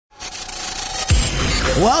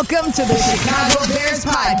Welcome to the Chicago Bears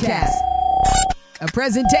Podcast, a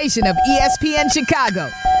presentation of ESPN Chicago,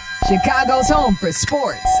 Chicago's home for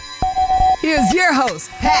sports. Here's your host,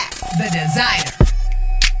 Pat, the Designer.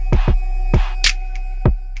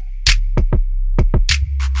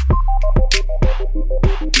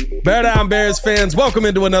 Bear down, Bears fans. Welcome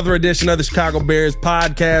into another edition of the Chicago Bears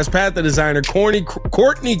Podcast. Pat, the Designer,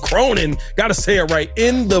 Courtney Cronin, got to say it right,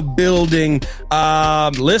 in the building.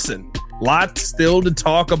 Listen, lots still to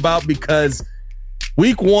talk about because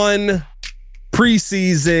week one,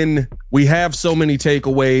 preseason, we have so many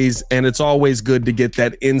takeaways, and it's always good to get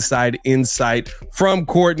that inside insight from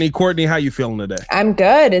Courtney. Courtney, how you feeling today? I'm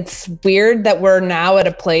good. It's weird that we're now at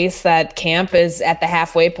a place that camp is at the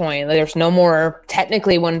halfway point. There's no more,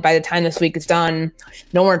 technically, when by the time this week is done,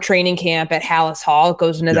 no more training camp at Hallis Hall. It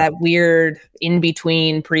goes into that weird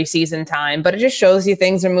in-between preseason time, but it just shows you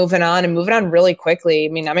things are moving on and moving on really quickly. I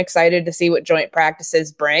mean, I'm excited to see what joint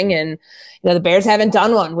practices bring, and the Bears haven't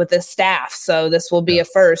done one with this staff, so this will be a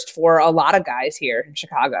first for a lot of guys here in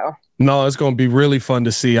Chicago. No, it's going to be really fun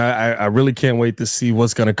to see. I really can't wait to see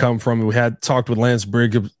what's going to come from it. We had talked with Lance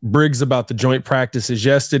Briggs about the joint practices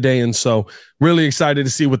yesterday, and so really excited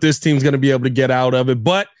to see what this team's going to be able to get out of it.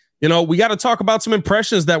 But we got to talk about some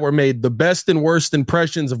impressions that were made, the best and worst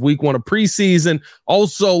impressions of week one of preseason.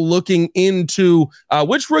 Also looking into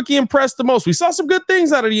which rookie impressed the most. We saw some good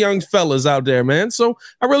things out of the young fellas out there, man. So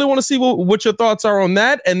I really want to see what your thoughts are on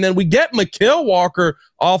that. And then we get Mykal Walker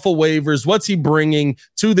off of waivers. What's he bringing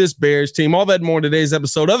to this Bears team? All that and more in today's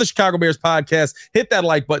episode of the Chicago Bears Podcast. Hit that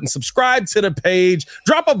like button, subscribe to the page,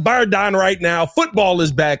 drop a bar down right now. Football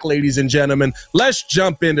is back, ladies and gentlemen. Let's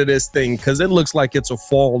jump into this thing because it looks like it's a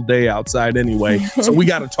fall day outside anyway. So we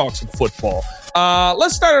got to talk some football.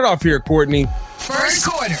 Let's start it off here, Courtney. First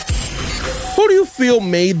quarter. Who do you feel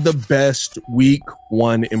made the best week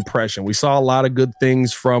one impression? We saw a lot of good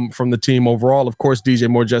things from the team overall. Of course, DJ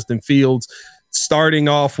Moore, Justin Fields, starting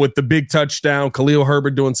off with the big touchdown, Khalil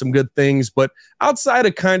Herbert doing some good things, but outside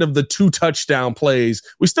of kind of the 2 touchdown plays,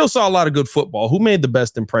 we still saw a lot of good football. Who made the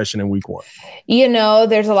best impression in week one?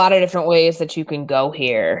 There's a lot of different ways that you can go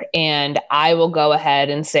here, and I will go ahead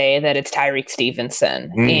and say that it's Tyrique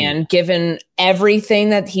Stevenson. And given everything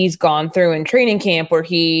that he's gone through in training camp where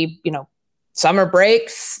he, summer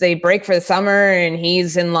breaks, they break for the summer, and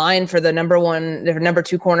he's in line for the number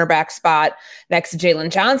 2 cornerback spot next to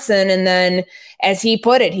Jalen Johnson. And then, as he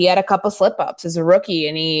put it, he had a couple slip-ups as a rookie,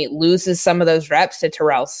 and he loses some of those reps to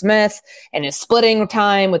Terrell Smith and his splitting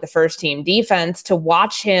time with the first-team defense. To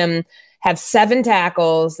watch him have 7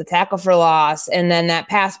 tackles, the tackle for loss, and then that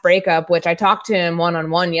pass breakup, which I talked to him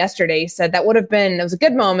one-on-one yesterday. He said it was a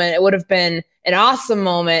good moment. It would have been an awesome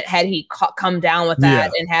moment had he come down with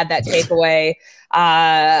that and had that takeaway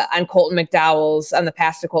on the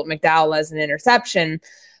pass to Colton McDowell as an interception.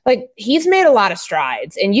 Like, he's made a lot of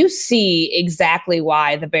strides, and you see exactly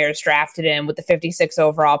why the Bears drafted him with the 56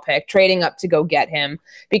 overall pick, trading up to go get him,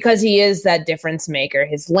 because he is that difference maker.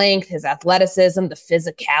 His length, his athleticism, the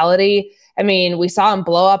physicality. I mean, we saw him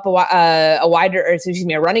blow up a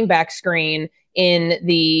running back screen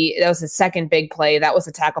that was his second big play. That was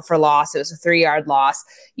a tackle for loss. It was a 3-yard loss.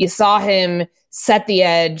 You saw him set the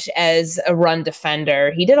edge as a run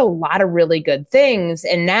defender. He did a lot of really good things,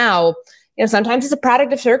 and now, sometimes it's a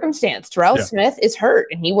product of circumstance. Terrell Smith is hurt,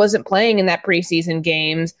 and he wasn't playing in that preseason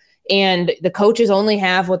games. And the coaches only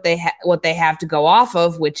have what they have to go off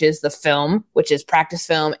of, which is the film, which is practice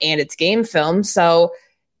film, and it's game film. So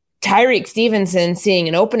Tyrique Stevenson seeing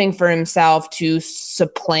an opening for himself to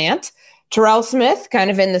supplant Terrell Smith, kind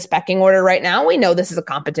of in the specking order right now. We know this is a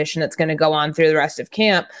competition that's going to go on through the rest of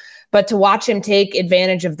camp, but to watch him take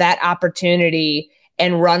advantage of that opportunity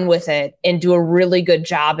and run with it and do a really good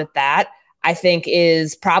job at that, I think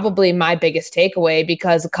is probably my biggest takeaway,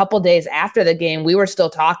 because a couple days after the game, we were still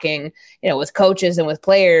talking, with coaches and with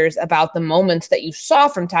players about the moments that you saw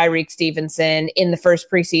from Tyrique Stevenson in the first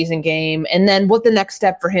preseason game, and then what the next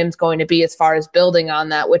step for him is going to be as far as building on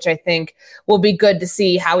that, which I think will be good to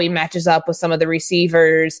see how he matches up with some of the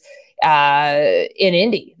receivers in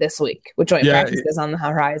Indy this week, with joint practices on the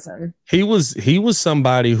horizon. He was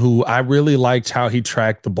somebody who I really liked how he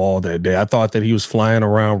tracked the ball that day. I thought that he was flying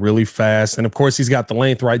around really fast. And of course, he's got the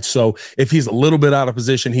length, right? So if he's a little bit out of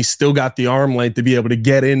position, he's still got the arm length to be able to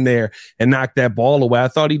get in there and knock that ball away. I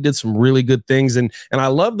thought he did some really good things. And I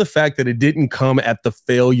love the fact that it didn't come at the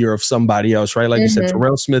failure of somebody else, right? Like you said,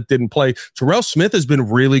 Terrell Smith didn't play. Terrell Smith has been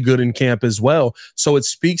really good in camp as well. So it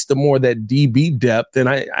speaks to more that DB depth. And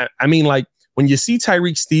I mean, like, when you see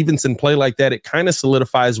Tyreek Stevenson play like that, it kind of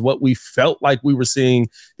solidifies what we felt like we were seeing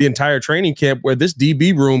the entire training camp, where this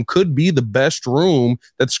DB room could be the best room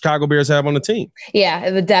that the Chicago Bears have on the team. Yeah,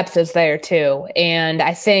 the depth is there too. And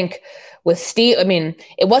I think with Steve, I mean,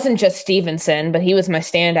 it wasn't just Stevenson, but he was my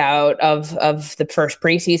standout of the first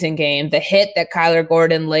preseason game. The hit that Kyler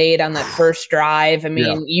Gordon laid on that first drive, I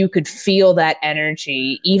mean, you could feel that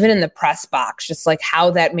energy, even in the press box, just like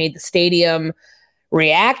how that made the stadium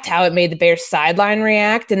react, how it made the Bears sideline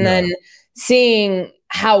react, and then seeing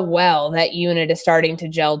how well that unit is starting to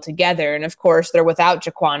gel together. And of course, they're without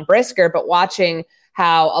Jaquan Brisker, but watching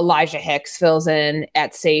how Elijah Hicks fills in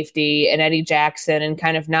at safety and Eddie Jackson, and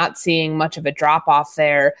kind of not seeing much of a drop off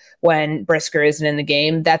there when Brisker isn't in the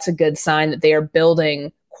game, that's a good sign that they are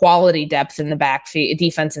building quality depth in the backfield,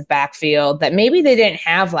 defensive backfield, that maybe they didn't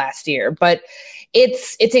have last year. But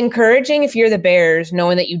it's encouraging if you're the Bears,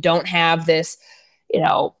 knowing that you don't have this,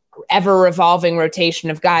 ever revolving rotation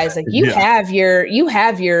of guys. Like you have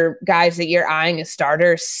your guys that you're eyeing as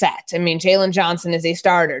starters set. I mean, Jalen Johnson is a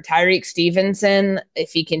starter. Tyreek Stevenson,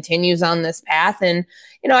 if he continues on this path, and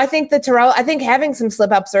I think having some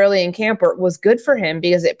slip ups early in camp was good for him,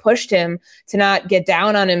 because it pushed him to not get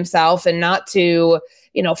down on himself and not to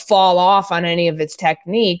fall off on any of its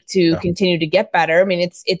technique, to continue to get better. I mean,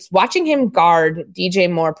 it's watching him guard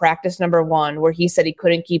DJ Moore practice number 1, where he said he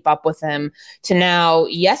couldn't keep up with him, to now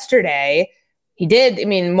yesterday he did. I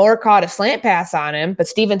mean, Moore caught a slant pass on him, but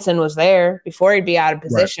Stevenson was there before he'd be out of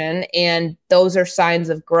position. Right. And those are signs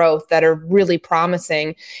of growth that are really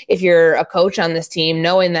promising if you're a coach on this team,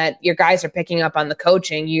 knowing that your guys are picking up on the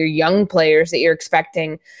coaching, your young players that you're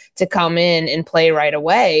expecting to come in and play right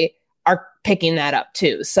away are picking that up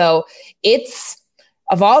too. So it's,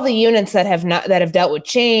 of all the units that have dealt with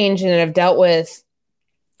change and that have dealt with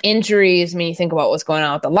injuries, I mean, you think about what's going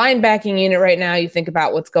on with the linebacking unit right now, you think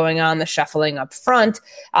about what's going on, the shuffling up front,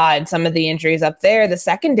 and some of the injuries up there. The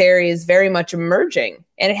secondary is very much emerging,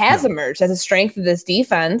 and it has emerged as a strength of this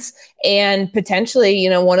defense, and potentially,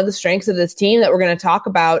 one of the strengths of this team that we're going to talk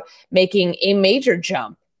about making a major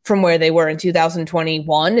jump from where they were in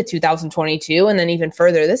 2021 to 2022, and then even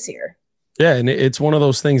further this year. Yeah, and it's one of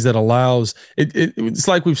those things that allows it's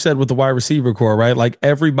like we've said with the wide receiver core, right? Like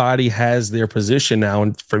everybody has their position now.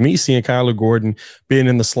 And for me, seeing Kyler Gordon being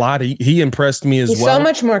in the slot, he impressed me as well. He's so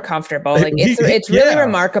much more comfortable. Like it's really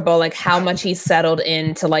remarkable, like how much he's settled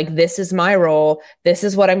into, like, this is my role. This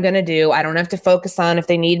is what I'm going to do. I don't have to focus on if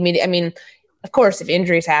they need me. I mean, of course, if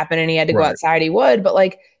injuries happen and he had to go outside, he would, but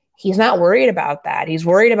like, he's not worried about that. He's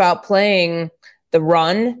worried about playing the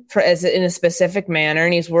run in a specific manner,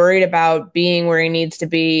 and he's worried about being where he needs to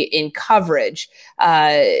be in coverage.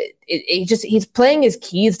 He's playing his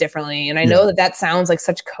keys differently, and I know that sounds like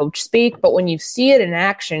such coach speak, but when you see it in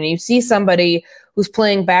action, you see somebody who's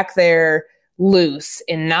playing back there loose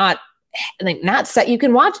and not set. You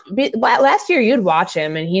can watch. Last year, you'd watch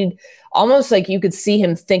him, and he'd almost, like, you could see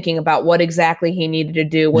him thinking about what exactly he needed to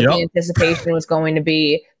do, what the anticipation was going to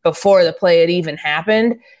be before the play had even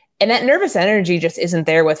happened. And that nervous energy just isn't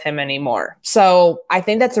there with him anymore. So I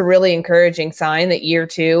think that's a really encouraging sign that year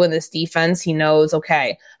 2 in this defense, he knows,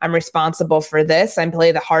 okay, I'm responsible for this. I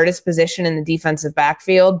play the hardest position in the defensive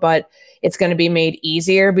backfield, but it's going to be made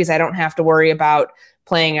easier because I don't have to worry about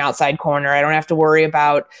playing outside corner. I don't have to worry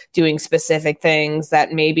about doing specific things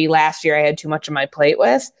that maybe last year I had too much on my plate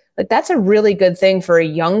with. Like, that's a really good thing for a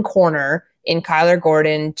young corner in Kyler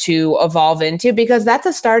Gordon to evolve into, because that's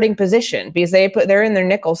a starting position, because they're in their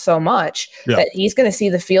nickel so much that he's going to see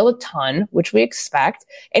the field a ton, which we expect.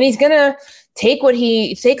 And he's going to take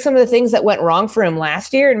some of the things that went wrong for him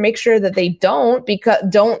last year and make sure that they don't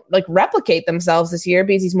replicate themselves this year,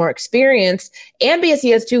 because he's more experienced and because he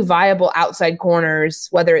has 2 viable outside corners,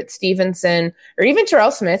 whether it's Stevenson or even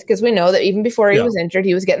Terrell Smith, because we know that even before he was injured,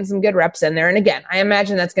 he was getting some good reps in there. And again, I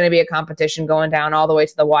imagine that's going to be a competition going down all the way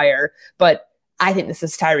to the wire, but I think this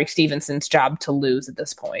is Tyreek Stevenson's job to lose at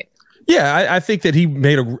this point. Yeah, I think that he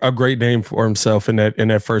made a great name for himself in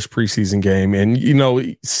that first preseason game.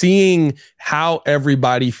 And, seeing how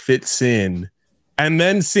everybody fits in, and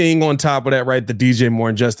then seeing on top of that, right, the DJ Moore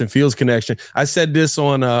and Justin Fields connection. I said this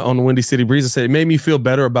on the Windy City Breeze. I said it made me feel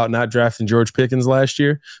better about not drafting George Pickens last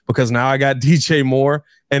year, because now I got DJ Moore,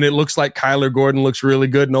 and it looks like Kyler Gordon looks really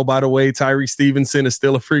good. No, by the way, Tyreek Stevenson is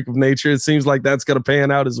still a freak of nature. It seems like that's going to pan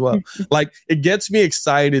out as well. Like, it gets me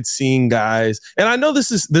excited seeing guys. And I know this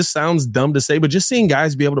sounds dumb to say, but just seeing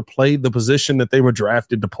guys be able to play the position that they were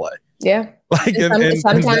drafted to play. Yeah. Like,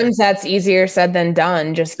 sometimes that's easier said than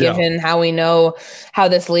done, just given how we know how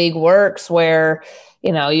this league works, where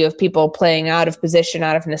you have people playing out of position,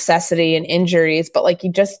 out of necessity and injuries, but like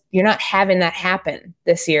you're not having that happen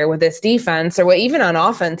this year with this defense or even on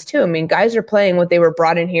offense too. I mean, guys are playing what they were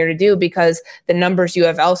brought in here to do because the numbers you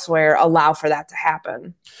have elsewhere allow for that to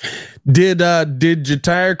happen. Did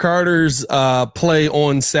Ja'Tyre Carter's play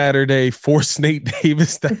on Saturday force Nate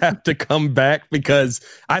Davis to have to come back? Because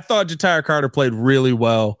I thought Ja'Tyre Carter played really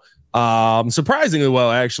well. Surprisingly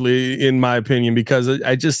well, actually, in my opinion, because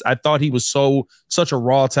I thought he was such a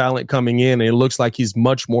raw talent coming in, and it looks like he's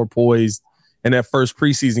much more poised in that first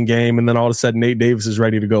preseason game, and then all of a sudden Nate Davis is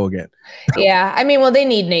ready to go again. Yeah, I mean, well, they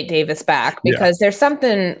need Nate Davis back because there's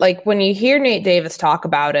something like when you hear Nate Davis talk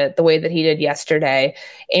about it the way that he did yesterday,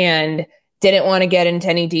 and didn't want to get into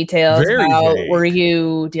any details about were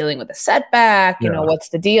you dealing with a setback? You know, what's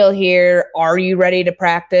the deal here? Are you ready to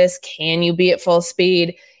practice? Can you be at full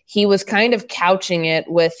speed? He was kind of couching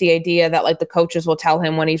it with the idea that like the coaches will tell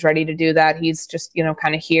him when he's ready to do that. He's just,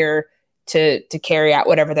 kind of here to carry out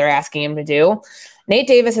whatever they're asking him to do. Nate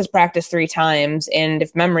Davis has practiced 3 times, and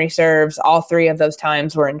if memory serves, all 3 of those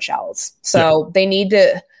times were in shells. So they need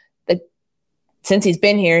to, since he's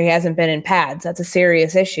been here, he hasn't been in pads. That's a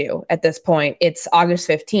serious issue at this point. It's August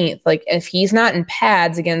 15th. Like if he's not in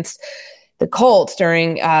pads against the Colts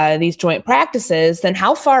during these joint practices, then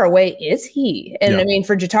how far away is he? And I mean,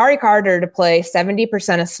 for Ja'Tyre Carter to play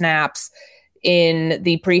 70% of snaps in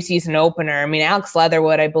the preseason opener, I mean, Alex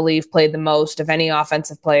Leatherwood, I believe, played the most of any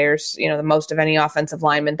offensive players, the most of any offensive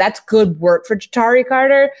lineman. That's good work for Ja'Tyre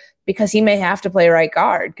Carter because he may have to play right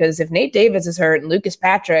guard. Because if Nate Davis is hurt and Lucas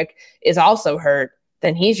Patrick is also hurt,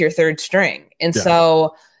 then he's your third string. And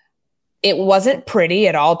so it wasn't pretty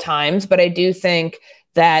at all times, but I do think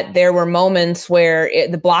that there were moments where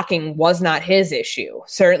the blocking was not his issue.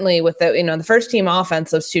 Certainly with the first team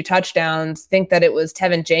offense, those 2 touchdowns, I think that it was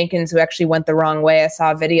Tevin Jenkins who actually went the wrong way. I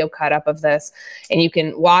saw a video cut up of this, and you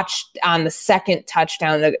can watch on the second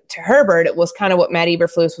touchdown to Herbert. It was kind of what Matt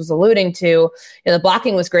Eberflus was alluding to. The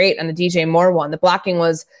blocking was great on the DJ Moore one. The blocking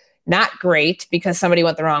was not great because somebody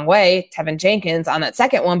went the wrong way, Tevin Jenkins on that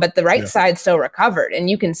second one, but the right side still recovered. And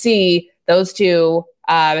you can see those 2,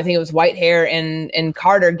 I think it was Whitehair and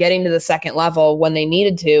Carter getting to the second level when they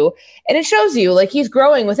needed to. And it shows you like he's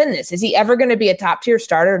growing within this. Is he ever going to be a top tier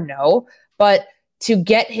starter? No. But to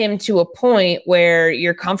get him to a point where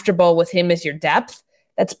you're comfortable with him as your depth,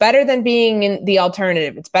 that's better than being in the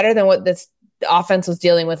alternative. It's better than what this offense was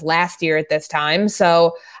dealing with last year at this time.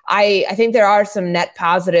 So I think there are some net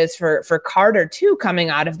positives for Carter too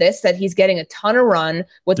coming out of this, that he's getting a ton of run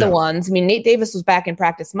with the ones. I mean, Nate Davis was back in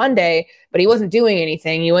practice Monday, but he wasn't doing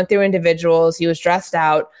anything. He went through individuals. He was dressed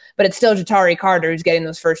out, but it's still Ja'Tyre Carter who's getting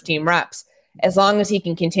those first team reps. As long as he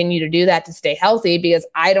can continue to do that to stay healthy, because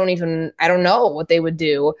I don't know what they would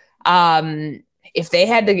do. If they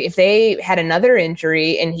had another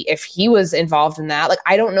injury and if he was involved in that, like,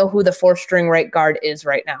 I don't know who the 4th string right guard is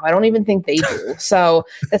right now. I don't even think they do. So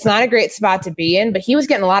that's not a great spot to be in, but he was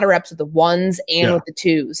getting a lot of reps with the 1s and with the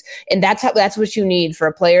 2s. And that's what you need for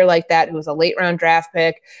a player like that, who was a late round draft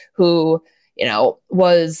pick, who,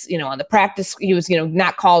 was, on the practice, he was,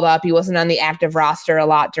 not called up. He wasn't on the active roster a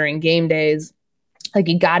lot during game days. Like,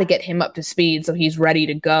 you got to get him up to speed so he's ready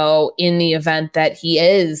to go in the event that he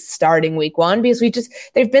is starting week 1, because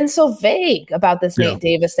they've been so vague about this Nate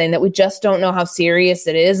Davis thing that we just don't know how serious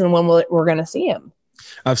it is and when we're going to see him.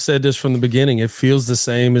 I've said this from the beginning. It feels the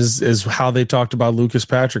same as how they talked about Lucas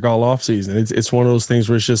Patrick all offseason. It's one of those things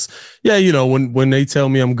where it's just, when they tell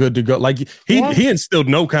me I'm good to go, like he instilled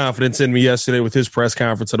no confidence in me yesterday with his press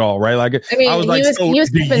conference at all, right? Like, I mean, I was like, do you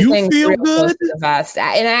feel good?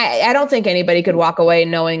 And I don't think anybody could walk away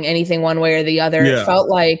knowing anything one way or the other. It felt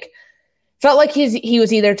like he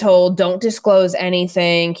was either told, don't disclose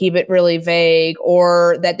anything, keep it really vague,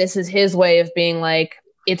 or that this is his way of being like,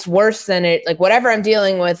 it's worse than it, like whatever I'm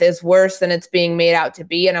dealing with is worse than it's being made out to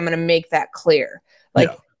be. And I'm going to make that clear.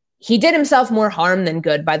 Like he did himself more harm than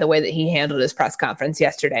good by the way that he handled his press conference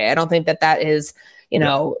yesterday. I don't think that is,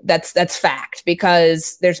 that's fact,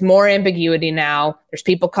 because there's more ambiguity now. There's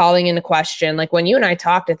people calling into question. Like when you and I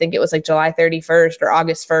talked, I think it was like July 31st or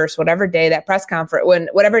August 1st, whatever day that press conference,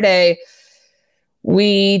 whatever day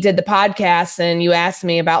we did the podcast, and you asked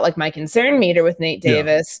me about like my concern meter with Nate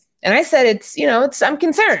Davis. And I said, I'm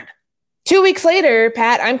concerned. 2 weeks later,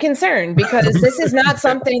 Pat, I'm concerned because this is not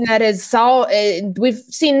something that is solved. We've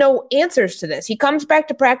seen no answers to this. He comes back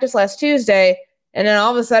to practice last Tuesday, and then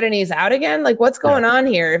all of a sudden he's out again. Like, what's going on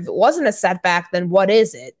here? If it wasn't a setback, then what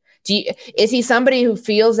is it? Is he somebody who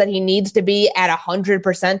feels that he needs to be at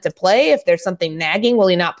 100% to play? If there's something nagging, will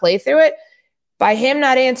he not play through it? By him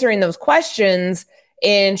not answering those questions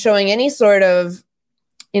and showing any sort of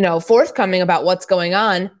forthcoming about what's going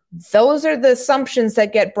on, those are the assumptions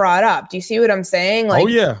that get brought up. Do you see what I'm saying? Like,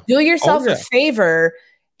 do yourself a favor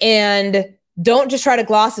and don't just try to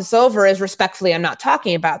gloss this over as respectfully, I'm not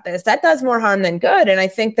talking about this. That does more harm than good. And I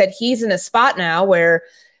think that he's in a spot now where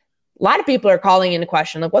a lot of people are calling into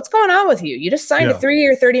question, like, what's going on with you? You just signed a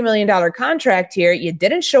 3-year, $30 million contract here. You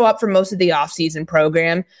didn't show up for most of the offseason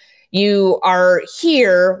program. You are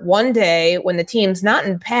here one day when the team's not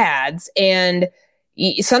in pads and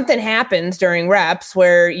something happens during reps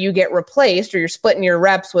where you get replaced or you're splitting your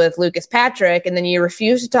reps with Lucas Patrick, and then you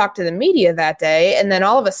refuse to talk to the media that day. And then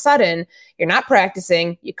all of a sudden you're not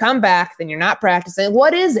practicing, you come back, then you're not practicing.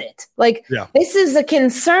 What is it? Like, this is a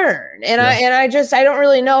concern. And I don't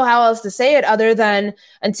really know how else to say it other than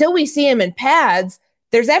until we see him in pads,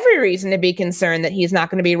 there's every reason to be concerned that he's not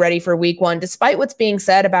going to be ready for week 1, despite what's being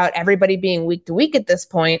said about everybody being week to week at this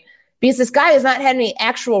point, because this guy has not had any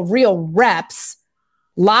actual real reps,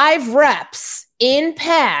 live reps in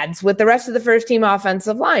pads with the rest of the first team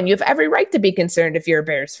offensive line. You have every right to be concerned if you're a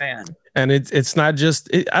Bears fan. And it's not just,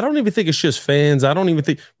 I don't even think it's just fans. I don't even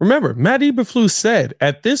think, remember, Matt Eberflus said,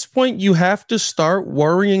 at this point, you have to start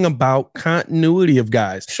worrying about continuity of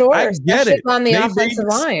guys. Sure, I get it. On the offensive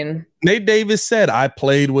line. Nate Davis said, I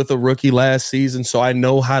played with a rookie last season, so I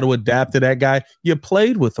know how to adapt to that guy. You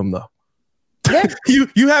played with him, though. Yeah.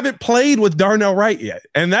 You haven't played with Darnell Wright yet.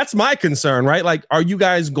 And that's my concern, right? Like, are you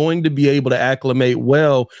guys going to be able to acclimate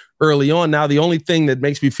well early on? Now, the only thing that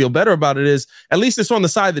makes me feel better about it is at least it's on the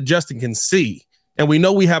side that Justin can see. And we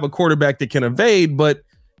know we have a quarterback that can evade, but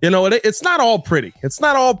it's not all pretty. It's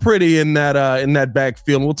not all pretty in that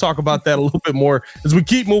backfield. And we'll talk about that a little bit more as we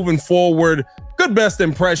keep moving forward. Good best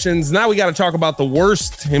impressions. Now we got to talk about the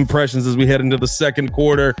worst impressions as we head into the second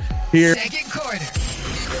quarter here. Second quarter.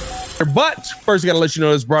 But first, I got to let you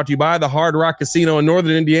know it's brought to you by the Hard Rock Casino in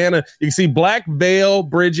Northern Indiana. You can see Black Veil,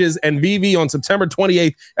 Bridges, and VV on September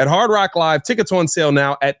 28th at Hard Rock Live. Tickets on sale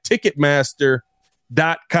now at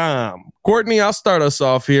Ticketmaster.com. Courtney, I'll start us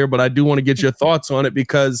off here, but I do want to get your thoughts on it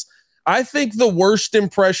because I think the worst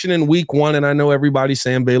impression in week 1, and I know everybody's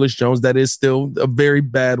saying Bayless Jones, that is still a very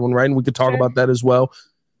bad one, right? And we could talk about that as well.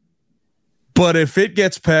 But if it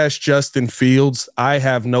gets past Justin Fields, I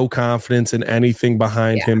have no confidence in anything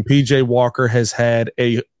behind him. PJ Walker has had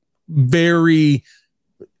a very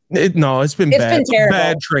it's been bad. Terrible.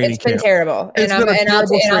 Bad training camp. It's been terrible. And I'll take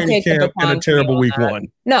the and a terrible week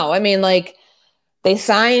 1. No, I mean, like, they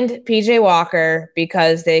signed PJ Walker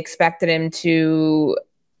because they expected him to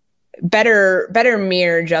better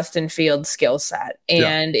mirror Justin Fields' skill set.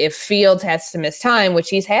 And if Fields has to miss time, which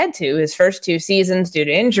he's had to his first 2 seasons due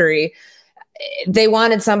to injury, they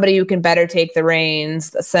wanted somebody who can better take the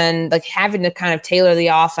reins, having to kind of tailor the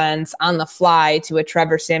offense on the fly to a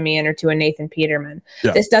Trevor Siemian or to a Nathan Peterman.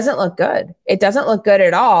 Yeah. This doesn't look good. It doesn't look good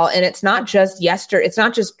at all. And it's not just it's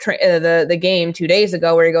not just the game 2 days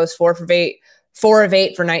ago where he goes 4 of 8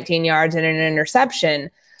 for 19 yards and an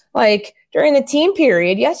interception. Like, during the team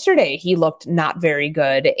period yesterday, he looked not very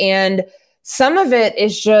good. And some of it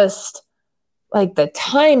is just like the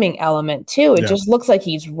timing element too. It just looks like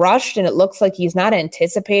he's rushed and it looks like he's not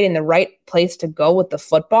anticipating the right place to go with the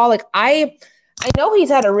football. Like, I know he's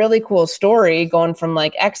had a really cool story going from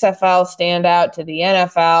like XFL standout to the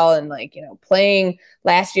NFL and playing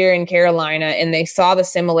last year in Carolina, and they saw the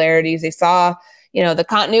similarities. They saw, the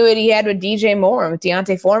continuity he had with DJ Moore and with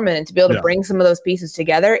Deontay Foreman, and to be able to bring some of those pieces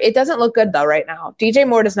together. It doesn't look good though right now. DJ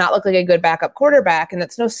Moore does not look like a good backup quarterback, and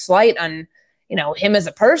that's no slight on him as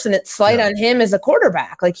a person. It's slight on him as a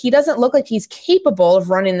quarterback. Like, he doesn't look like he's capable of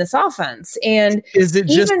running this offense. And is it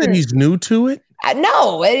just that he's new to it?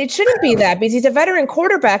 No, it shouldn't be that, because he's a veteran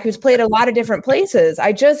quarterback who's played a lot of different places.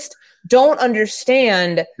 I just don't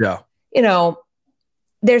understand.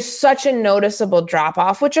 There's such a noticeable drop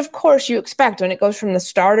off, which of course you expect when it goes from the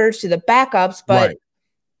starters to the backups, but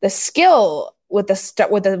the skill with the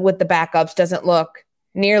backups doesn't look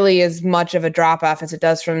nearly as much of a drop off as it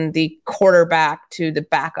does from the quarterback to the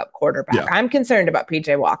backup quarterback. Yeah. I'm concerned about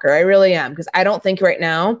PJ Walker. I really am, because I don't think right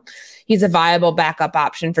now he's a viable backup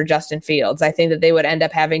option for Justin Fields. I think that they would end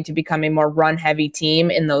up having to become a more run heavy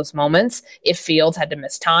team in those moments if Fields had to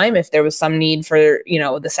miss time, if there was some need for,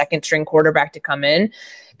 the second string quarterback to come in,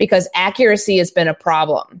 because accuracy has been a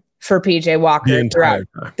problem for PJ Walker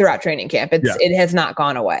throughout training camp. It has not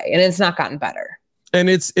gone away, and it's not gotten better. And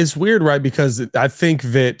it's weird, right? Because I think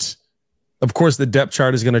that, of course, the depth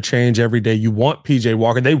chart is going to change every day. You want PJ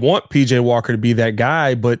Walker. They want PJ Walker to be that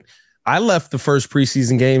guy, but I left the first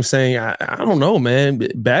preseason game saying, I don't know, man.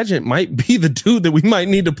 Bagent might be the dude that we might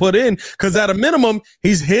need to put in because at a minimum,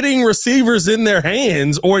 he's hitting receivers in their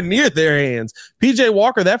hands or near their hands. PJ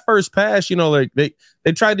Walker, that first pass, like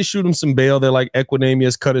they tried to shoot him some bail. They're like,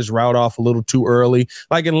 Equinemius cut his route off a little too early.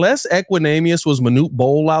 Like, unless Equinemius was Manute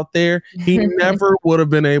Bol out there, he never would have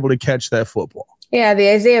been able to catch that football. Yeah, the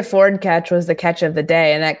Isaiah Ford catch was the catch of the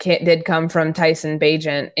day, and that did come from Tyson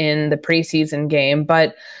Bagent in the preseason game.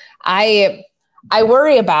 But I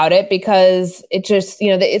worry about it because it just,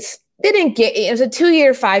 it was a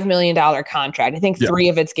 2-year, $5 million contract. I think 3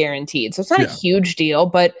 of it's guaranteed. So it's not a huge deal,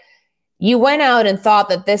 but you went out and thought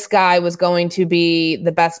that this guy was going to be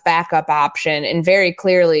the best backup option. And very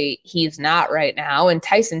clearly he's not right now. And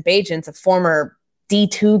Tyson Bagent's a former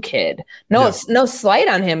D2 kid. No slight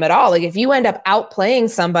on him at all. Like, if you end up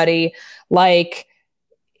outplaying somebody like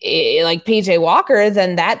PJ Walker,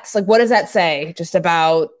 then that's like, what does that say just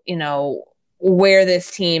about, where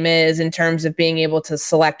this team is in terms of being able to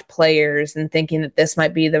select players and thinking that this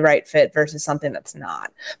might be the right fit versus something that's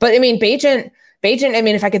not. But I mean, Bagent,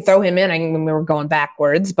 if I could throw him in, we're going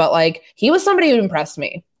backwards, but like, he was somebody who impressed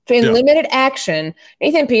me. In limited action,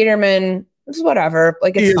 Nathan Peterman, it's whatever.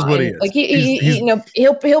 Like, it's fine. What he is. Like,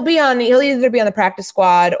 he'll either be on the practice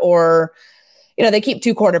squad or, they keep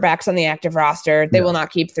 2 quarterbacks on the active roster. They will not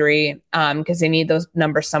keep 3 because they need those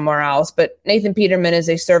numbers somewhere else. But Nathan Peterman is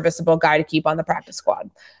a serviceable guy to keep on the practice squad.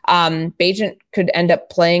 Bagent could end up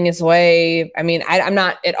playing his way. I mean, I'm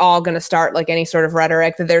not at all going to start like any sort of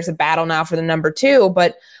rhetoric that there's a battle now for the number 2,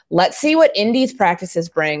 but let's see what Indy's practices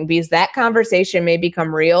bring, because that conversation may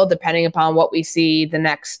become real depending upon what we see the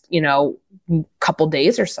next, couple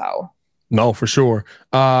days or so. No, for sure.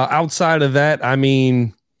 Outside of that, I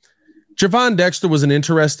mean, Javon Dexter was an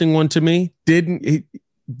interesting one to me.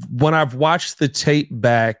 When I've watched the tape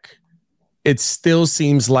back, it still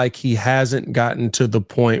seems like he hasn't gotten to the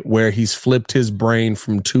point where he's flipped his brain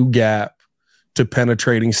from 2-gap to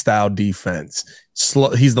penetrating style defense.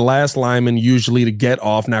 He's the last lineman usually to get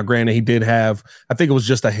off. Now, granted, he did have, I think it was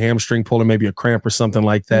just a hamstring pull or maybe a cramp or something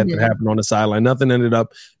like that that happened on the sideline. Nothing ended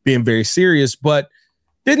up being very serious, but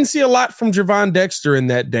didn't see a lot from Javon Dexter in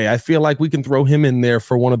that day. I feel like we can throw him in there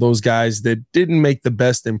for one of those guys that didn't make the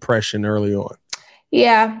best impression early on.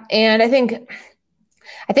 Yeah, and I think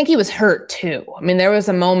he was hurt too. I mean, there was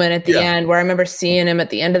a moment at the end where I remember seeing him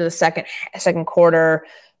at the end of the second quarter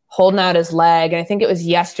holding out his leg, and I think it was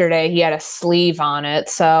yesterday he had a sleeve on it.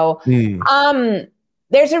 So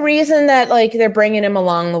there's a reason that like they're bringing him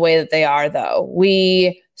along the way that they are, though.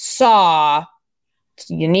 We saw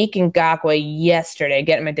Unique Ngakoue yesterday,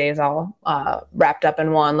 getting my days all wrapped up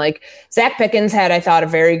in one. Like, Zach Pickens had, I thought, a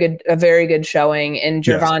very good showing. And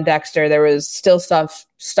Javon Dexter, there was still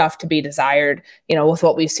stuff to be desired, with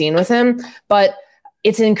what we've seen with him. But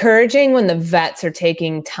it's encouraging when the vets are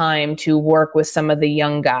taking time to work with some of the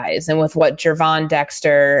young guys, and with what Javon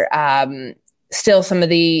Dexter, still some of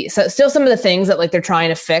the things that like they're trying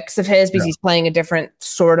to fix of his, because he's playing a different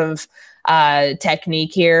sort of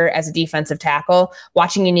technique here as a defensive tackle.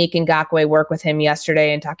 Watching Unique Ngakoue work with him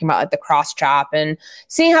yesterday and talking about like the cross chop and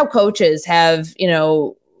seeing how coaches have,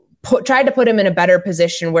 tried to put him in a better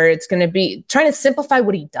position where it's going to be trying to simplify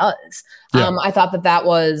what he does. I thought that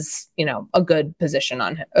was, a good position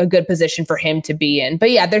for him to be in.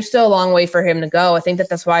 But there's still a long way for him to go. I think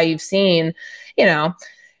that's why you've seen,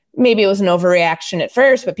 maybe it was an overreaction at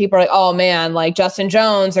first, but people are like, oh man, like Justin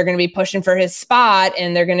Jones, they're going to be pushing for his spot,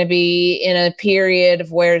 and they're going to be in a period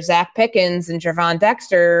of where Zach Pickens and Javon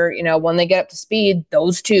Dexter, when they get up to speed,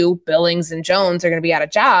 those two, Billings and Jones, are going to be out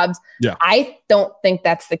of jobs. I don't think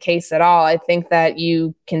that's the case at all. I think that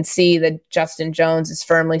you can see that Justin Jones is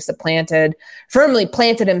firmly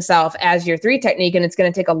planted himself as your 3 technique, and it's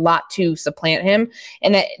going to take a lot to supplant him.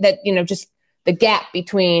 And that just the gap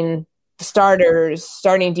between starters,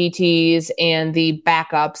 starting DTs, and the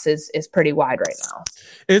backups is pretty wide right now.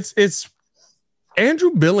 It's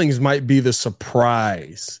Andrew Billings might be the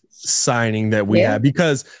surprise signing that we have,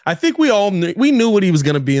 because I think we knew what he was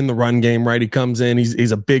going to be in the run game, right? He comes in,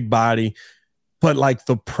 he's a big body, but like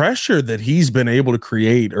the pressure that he's been able to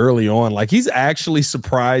create early on, like he's actually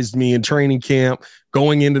surprised me in training camp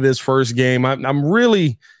going into this first game. I'm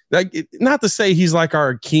really, like, not to say he's like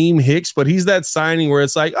our Akeem Hicks, but he's that signing where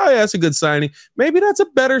it's like, oh yeah, that's a good signing. Maybe that's a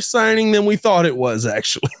better signing than we thought it was,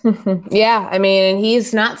 actually. Yeah, I mean, and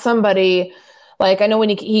he's not somebody, like, I know when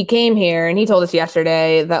he came here and he told us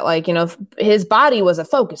yesterday that, like, his body was a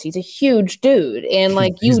focus. He's a huge dude. And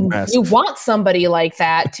like you want somebody like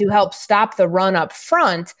that to help stop the run up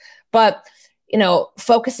front. But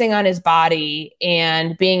focusing on his body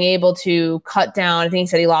and being able to cut down. I think he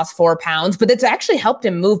said he lost 4 pounds, but it's actually helped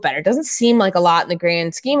him move better. It doesn't seem like a lot in the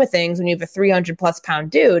grand scheme of things when you have a 300+ pound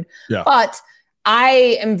dude. Yeah. But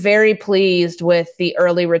I am very pleased with the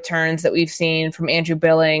early returns that we've seen from Andrew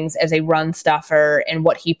Billings as a run stuffer and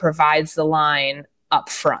what he provides the line up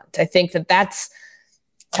front. I think that's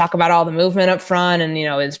talk about all the movement up front and,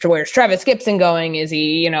 where's Travis Gibson going? Is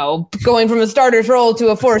he, going from a starter's role to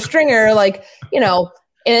a 4th-stringer?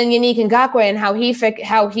 And Unique Ngakoue and how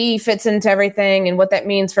he fits into everything and what that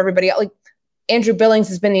means for everybody else. Like Andrew Billings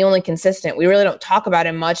has been the only consistent. We really don't talk about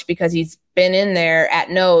him much because he's been in there at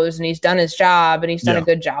nose and he's done his job and he's done a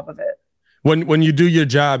good job of it. When you do your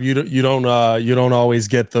job, you don't always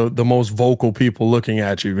get the most vocal people looking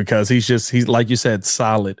at you because he's like you said,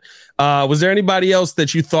 solid. Was there anybody else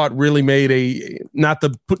that you thought really made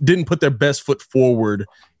didn't put their best foot forward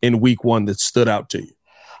in week 1 that stood out to you?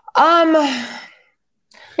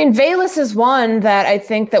 Velus is one that I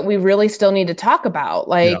think that we really still need to talk about.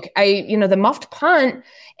 The muffed punt,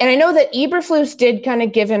 and I know that Eberflus did kind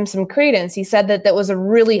of give him some credence. He said that was a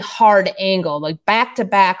really hard angle, like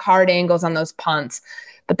back-to-back hard angles on those punts.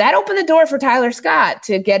 But that opened the door for Tyler Scott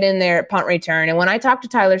to get in there at punt return. And when I talked to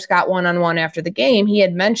Tyler Scott one-on-one after the game, he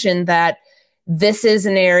had mentioned that this is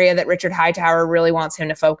an area that Richard Hightower really wants him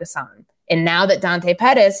to focus on. And now that Dante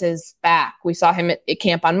Pettis is back, we saw him at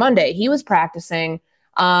camp on Monday. He was practicing.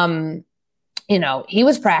 He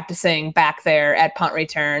was practicing back there at punt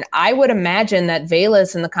return. I would imagine that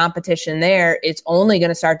Velus and the competition there, it's only going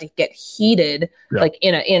to start to get heated, like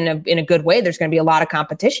in a good way. There's going to be a lot of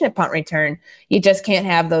competition at punt return. You just can't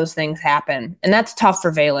have those things happen. And that's tough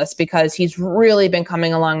for Velus because he's really been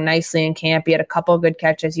coming along nicely in camp. He had a couple of good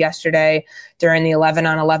catches yesterday during the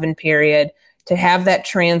 11-on-11 period. To have that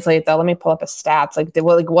translate, though, let me pull up his stats.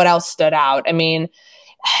 What else stood out? I mean,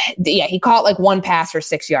 he caught 1 pass for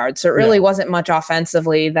 6 yards. So it really wasn't much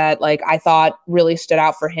offensively that I thought really stood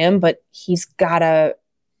out for him, but he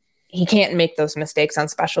can't make those mistakes on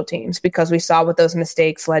special teams because we saw what those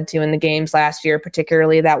mistakes led to in the games last year,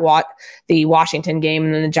 particularly the Washington game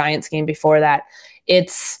and then the Giants game before that.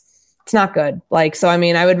 It's not good.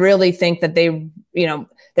 I would really think that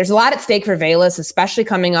there's a lot at stake for Velus, especially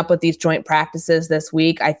coming up with these joint practices this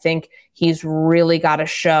week. I think he's really got to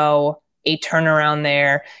show a turnaround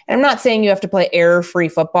there. And I'm not saying you have to play error-free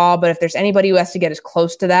football, but if there's anybody who has to get as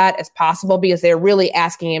close to that as possible, because they're really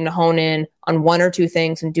asking him to hone in on 1 or 2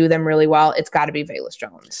 things and do them really well, it's got to be Velus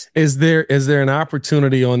Jones. Is there an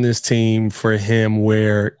opportunity on this team for him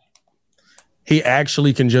where he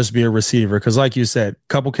actually can just be a receiver? Because like you said, a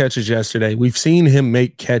couple catches yesterday. We've seen him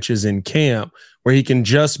make catches in camp where he can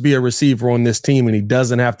just be a receiver on this team and he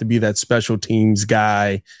doesn't have to be that special teams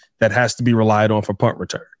guy that has to be relied on for punt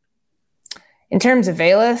return. In terms of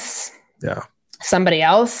Velus, somebody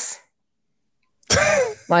else,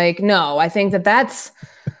 no, I think that's,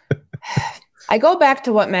 I go back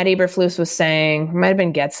to what Matt Eberflus was saying. It might have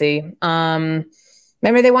been Getsy.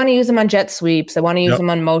 Remember, they want to use them on jet sweeps. They want to use them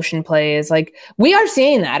on motion plays. We are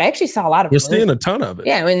seeing that. I actually saw a lot of We're seeing a ton of it.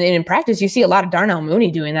 Yeah, in practice, you see a lot of Darnell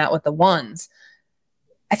Mooney doing that with the ones.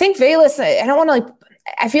 I think Velus,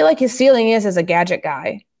 I feel like his ceiling is as a gadget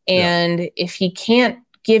guy. And if he can't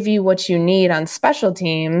give you what you need on special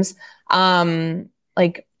teams, I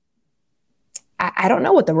don't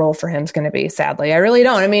know what the role for him is going to be, sadly. I really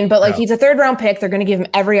don't. He's a 3rd-round pick. They're going to give him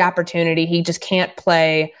every opportunity. He just can't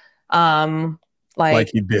play like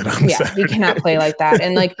he did on Saturday. He cannot play like that.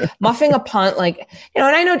 And muffing a punt, and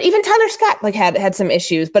I know even Tyler Scott had some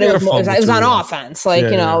issues, but it was on offense.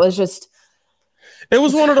 It was just. It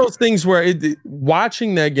was one of those things where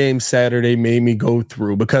watching that game Saturday made me go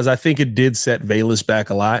through because I think it did set Velus back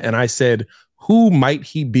a lot. And I said, who might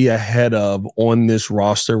he be ahead of on this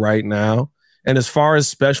roster right now? And as far as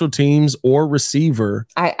special teams or receiver,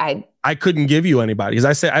 I couldn't give you anybody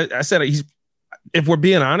because I said if we're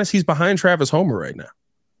being honest, he's behind Travis Homer right now.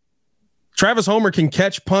 Travis Homer can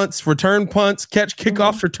catch punts, return punts, catch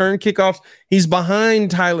kickoffs, return kickoffs. He's behind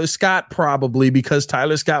Tyler Scott probably because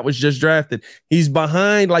Tyler Scott was just drafted. He's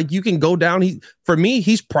behind, you can go down. For me,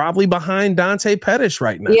 he's probably behind Dante Pettis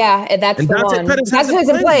right now. Yeah, that's the one. Pettis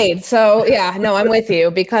hasn't played. So, I'm with you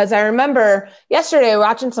because I remember yesterday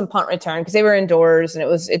watching some punt return because they were indoors and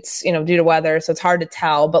it's due to weather, so it's hard to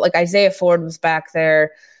tell. But Isaiah Ford was back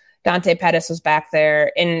there. Dante Pettis was back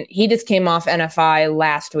there, and he just came off NFI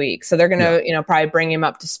last week. So they're going to, probably bring him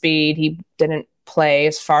up to speed. He didn't play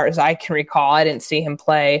as far as I can recall. I didn't see him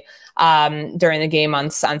play during the game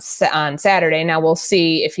on Saturday. Now we'll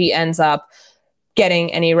see if he ends up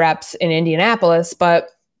getting any reps in Indianapolis.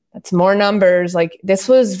 But That's more numbers. Like, this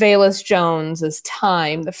was Velus Jones's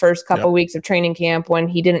time, the first couple weeks of training camp, when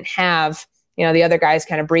he didn't have, the other guys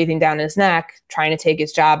kind of breathing down his neck, trying to take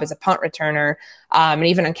his job as a punt returner, and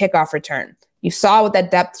even on kickoff return. You saw what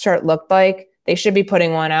that depth chart looked like. They should be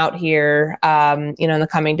putting one out here, in the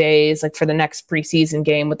coming days, like for the next preseason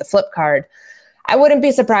game with the flip card. I wouldn't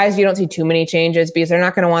be surprised if you don't see too many changes, because they're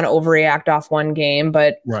not going to want to overreact off one game.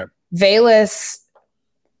 But Velus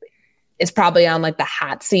is probably on like the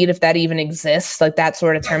hot seat, if that even exists, like that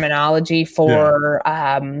sort of terminology for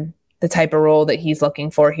the type of role that he's looking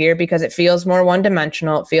for here, because it feels more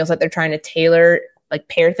one-dimensional. It feels like they're trying to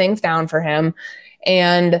pare things down for him.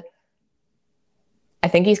 And I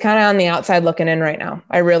think he's kind of on the outside looking in right now.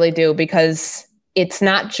 I really do, because it's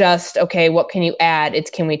not just, okay, what can you add? It's,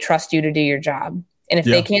 can we trust you to do your job? And if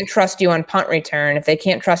they can't trust you on punt return, if they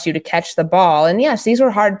can't trust you to catch the ball, and yes, these were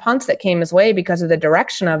hard punts that came his way because of the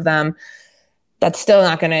direction of them, that's still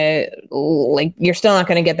not going to, you're still not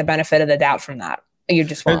going to get the benefit of the doubt from that. You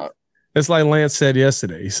just won't. It's like Lance said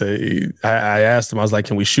yesterday. He said, I asked him, I was like,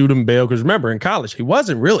 can we shoot him bail? Because remember, in college, he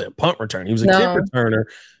wasn't really a punt returner. He was a kick returner.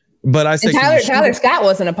 But I said, Tyler Scott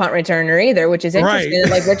wasn't a punt returner either, which is interesting.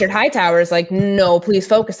 Like, Richard Hightower is like, no, please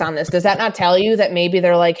focus on this. Does that not tell you that maybe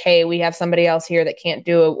they're like, hey, we have somebody else here that can't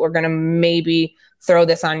do it. We're going to maybe throw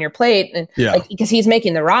this on your plate. And because he's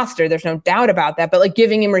making the roster, there's no doubt about that. But like,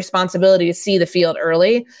 giving him responsibility to see the field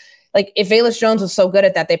early. Like, if Velus Jones was so good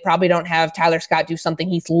at that, they probably don't have Tyler Scott do something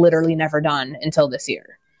he's literally never done until this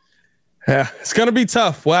year. Yeah, it's going to be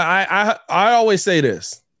tough. Well, I always say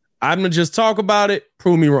this. I'm going to just talk about it.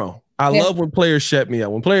 Prove me wrong. I love when players shut me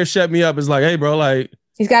up. When players shut me up, it's like, hey, bro, like,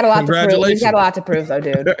 he's got a lot to prove. He's got a lot to prove, though,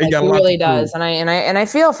 dude. Like, he really does. And I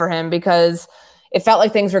feel for him, because it felt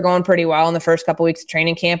like things were going pretty well in the first couple weeks of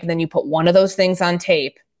training camp. And then you put one of those things on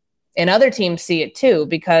tape, and other teams see it too,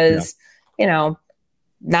 because,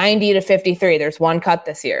 90 to 53, there's one cut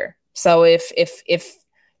this year. So if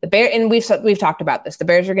the Bears, and we've talked about this, the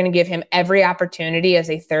Bears are going to give him every opportunity as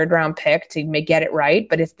a third round pick to get it right.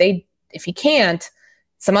 But if he can't,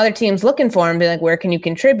 some other teams looking for him, be like, where can you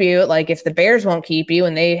contribute? Like, if the Bears won't keep you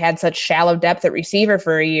and they had such shallow depth at receiver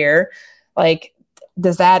for a year, like,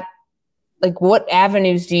 does that, like, what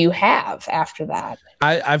avenues do you have after that?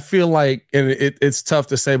 I feel like, and it's tough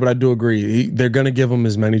to say, but I do agree. They're going to give him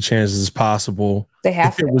as many chances as possible. They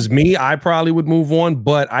have to. If it was me, I probably would move on,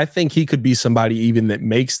 but I think he could be somebody even that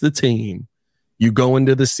makes the team. You go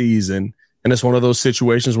into the season, and it's one of those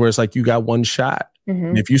situations where it's like, you got one shot. Mm-hmm.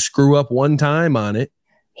 And if you screw up one time on it,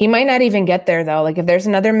 he might not even get there, though. Like, if there's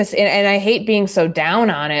another mistake, and I hate being so down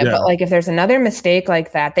on it, but like, if there's another mistake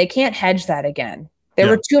like that, they can't hedge that again. There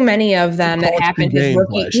were too many of them that happened his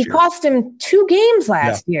rookie. He cost him 2 games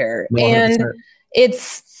last year. 100%. And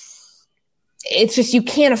it's just, you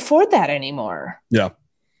can't afford that anymore. Yeah.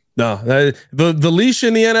 No, the leash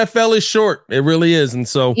in the NFL is short. It really is. And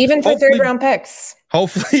so even for third round picks.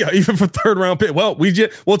 Hopefully, even for third round pick. Well,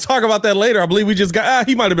 we'll talk about that later. I believe we just got,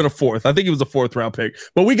 he might have been a fourth. I think he was a 4th round pick,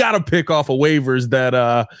 but we got a pick off of waivers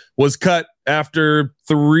that was cut after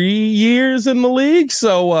 3 years in the league.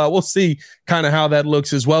 So we'll see kind of how that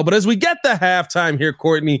looks as well. But as we get the halftime here,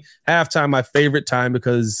 Courtney, halftime, my favorite time,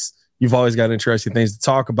 because you've always got interesting things to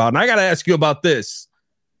talk about. And I got to ask you about this.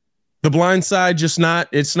 The blind side, it's not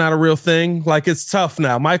a real thing. Like, it's tough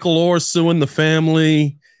now. Michael Orr's suing the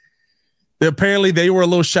family. Apparently they were a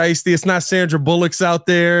little shiesty. It's not Sandra Bullock's out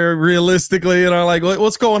there realistically. And I'm like,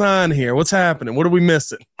 what's going on here? What's happening? What are we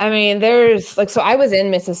missing? I mean, there's like, so I was in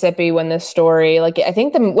Mississippi when this story, like, I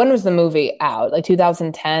think when was the movie out? Like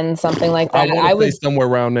 2010, something like that. I was somewhere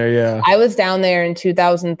around there. Yeah. I was down there in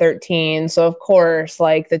 2013. So of course,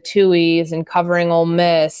 like the Tuohys and covering Ole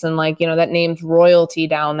Miss and like, that name's royalty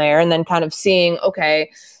down there. And then kind of seeing, okay,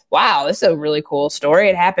 wow, this is a really cool story.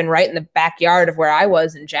 It happened right in the backyard of where I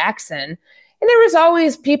was in Jackson. And there was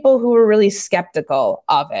always people who were really skeptical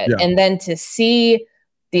of it. Yeah. And then to see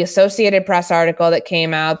the Associated Press article that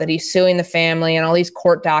came out that he's suing the family and all these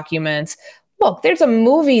court documents. Look, there's a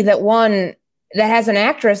movie that has an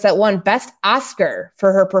actress that won Best Oscar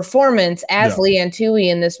for her performance as Leanne Tuohy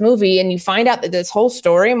in this movie. And you find out that this whole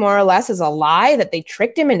story more or less is a lie, that they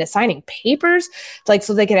tricked him into signing papers like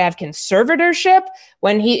so they could have conservatorship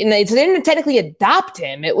when they didn't technically adopt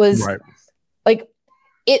him. It was like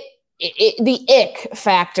the ick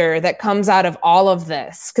factor that comes out of all of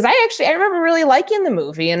this. Because I remember really liking the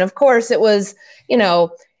movie. And of course it was,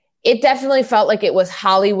 it definitely felt like it was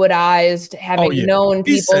Hollywoodized, having known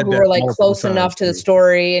people who were like close enough to the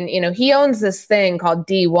story. And, he owns this thing called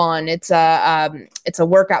D1. It's a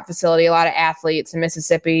workout facility. A lot of athletes in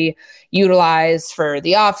Mississippi utilize for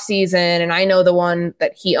the off season. And I know the one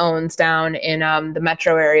that he owns down in the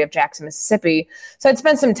metro area of Jackson, Mississippi. So I'd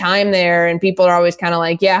spent some time there, and people are always kind of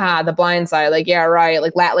like, yeah, The Blind Side. Like, yeah, right.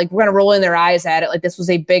 Like we're going to roll in their eyes at it. Like this was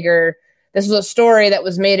a story that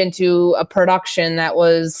was made into a production that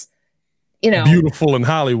was, beautiful in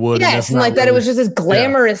Hollywood. Yes, and like really, that it was just this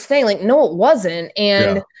glamorous thing. Like, no, it wasn't.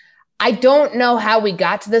 And I don't know how we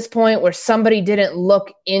got to this point where somebody didn't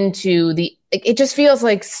look into it just feels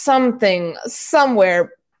like something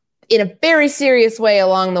somewhere in a very serious way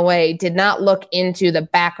along the way did not look into the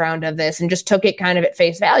background of this and just took it kind of at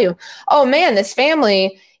face value. Oh man, this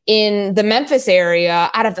family in the Memphis area,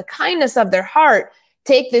 out of the kindness of their heart,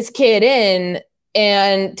 takes his kid in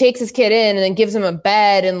and then gives him a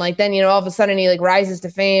bed. And like, then, all of a sudden he like rises to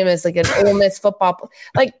fame as like an Ole Miss football.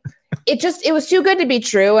 Like it was too good to be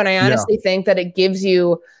true. And I honestly think that it gives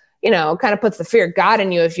you, kind of puts the fear of God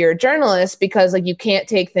in you if you're a journalist, because like you can't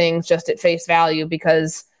take things just at face value,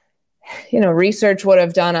 because, research would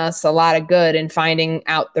have done us a lot of good in finding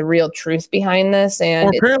out the real truth behind this. And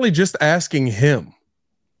or apparently just asking him.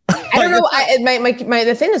 I don't know.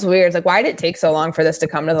 The thing is weird. It's like, why did it take so long for this to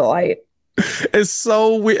come to the light? It's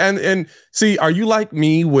so weird. And see, are you like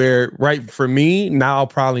me where, right, for me, now I'll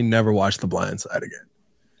probably never watch The Blind Side again?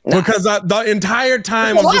 No. Because the entire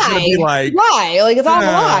time I'm just going to be like, why? Like, it's all a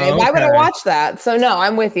lie. Okay. Why would I watch that? So no,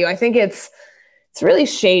 I'm with you. I think it's really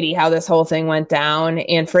shady how this whole thing went down,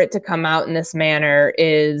 and for it to come out in this manner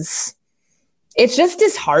it's just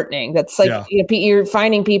disheartening. That's like, you're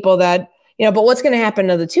finding people that, but what's going to happen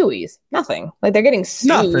to the Tuohys? Nothing. Like, they're getting sued.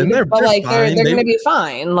 Nothing. They're going to be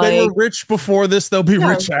fine. Like, they were rich before this. They'll be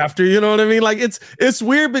rich after. You know what I mean? Like, it's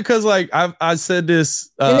weird because like I said this,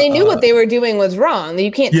 and they knew what they were doing was wrong.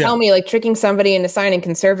 You can't tell me like tricking somebody into signing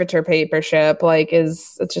conservator papership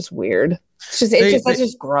it's just weird. That's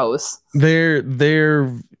just gross.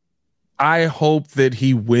 I hope that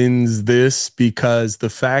he wins this, because the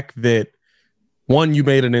fact that, one, you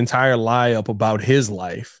made an entire lie up about his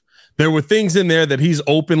life. There were things in there that he's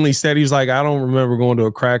openly said. He's like, I don't remember going to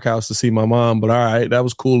a crack house to see my mom, but all right, that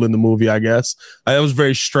was cool in the movie, I guess. It was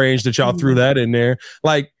very strange that y'all threw that in there.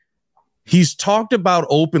 Like, he's talked about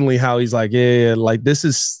openly how he's like, like this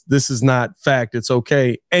is not fact. It's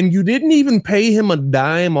okay. And you didn't even pay him a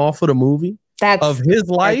dime off of the movie of his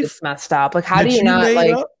life. It's messed up. Like, how do you not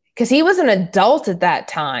like? Because he was an adult at that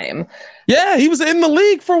time. Yeah, he was in the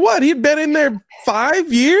league for what? He'd been in there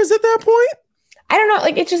 5 years at that point. I don't know.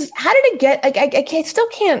 Like, it just, how did it get, like, I still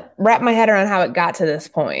can't wrap my head around how it got to this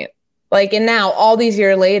point. Like, and now all these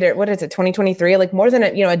years later, what is it, 2023? Like, more than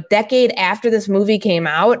a decade after this movie came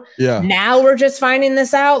out. Yeah. Now we're just finding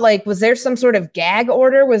this out. Like, was there some sort of gag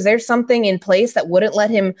order? Was there something in place that wouldn't let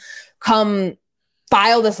him come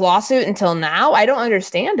file this lawsuit until now? I don't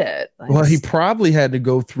understand it. Well, he probably had to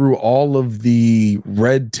go through all of the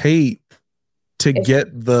red tape to get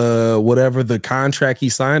the contract he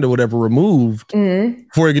signed or whatever removed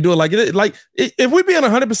before he could do it. Like if we're being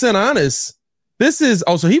 100% honest, this is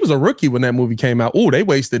also, he was a rookie when that movie came out. Oh, they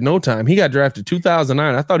wasted no time. He got drafted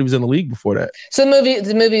 2009. I thought he was in the league before that. So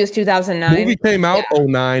the movie was 2009. The movie came out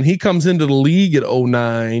 09. He comes into the league at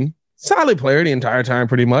 09. Solid player the entire time,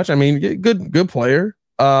 pretty much. I mean, good player.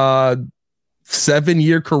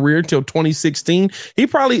 7-year career till 2016.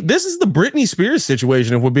 This is the Britney Spears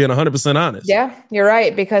situation, if we're being 100% honest. Yeah, you're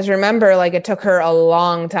right. Because remember, like, it took her a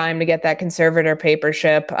long time to get that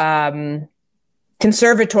conservatorship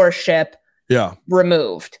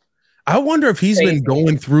removed. I wonder if he's been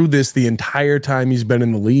going through this the entire time he's been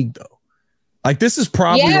in the league, though. Like, this is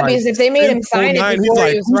probably because if they made him sign it before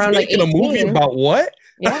he was around like 18. A movie about what?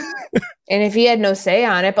 Yeah, and if he had no say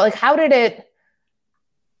on it, but like, how did it?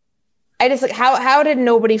 I just like, how did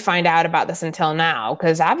nobody find out about this until now?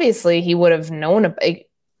 Because obviously he would have known.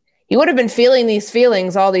 He would have been feeling these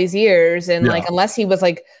feelings all these years, and like, unless he was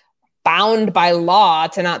like bound by law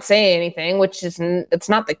to not say anything, which is it's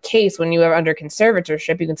not the case when you are under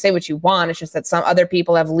conservatorship. You can say what you want. It's just that some other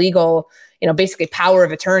people have legal, basically power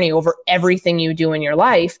of attorney over everything you do in your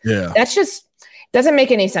life. Yeah, that's just doesn't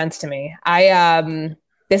make any sense to me.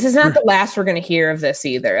 This is not the last we're going to hear of this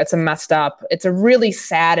either. It's a really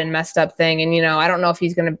sad and messed up thing. And, I don't know if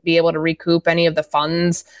he's going to be able to recoup any of the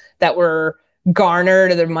funds that were garnered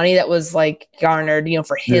or the money that was like garnered,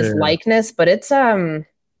 for his likeness, but it's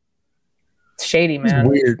shady, man. It's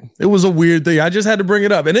weird. It was a weird thing. I just had to bring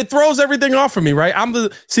it up, and it throws everything off for me, right?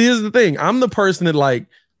 Here's the thing. I'm the person that, like,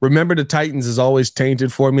 Remember the Titans is always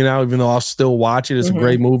tainted for me now, even though I'll still watch it. It's a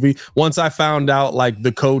great movie. Once I found out like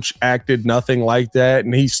the coach acted nothing like that,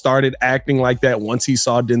 and he started acting like that once he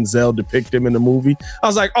saw Denzel depict him in the movie, I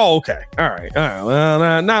was like, oh, okay. All right.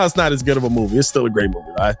 Well, now it's not as good of a movie. It's still a great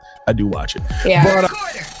movie. I do watch it. Yeah.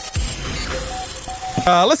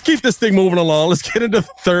 But, let's keep this thing moving along. Let's get into the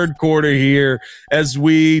third quarter here as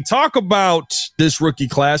we talk about this rookie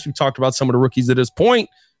class. We talked about some of the rookies at this point.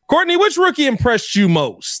 Courtney, which rookie impressed you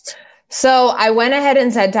most? So I went ahead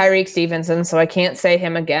and said Tyreek Stevenson, so I can't say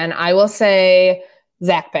him again. I will say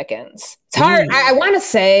Zach Pickens. It's hard. I want to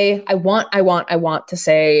say, I want to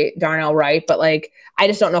say Darnell Wright, but like, I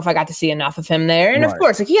just don't know if I got to see enough of him there. And of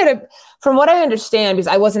course, like from what I understand, because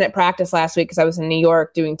I wasn't at practice last week because I was in New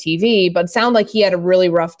York doing TV, but it sounded like he had a really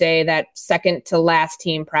rough day, that second to last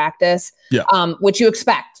team practice, which you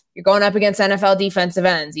expect. You're going up against NFL defensive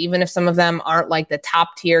ends, even if some of them aren't like the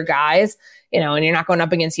top tier guys, and you're not going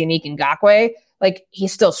up against Yannick Ngakoue. Like, he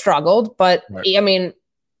still struggled, but I mean,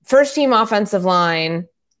 first team offensive line,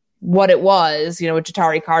 what it was, with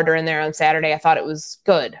Ja'Tari Carter in there on Saturday, I thought it was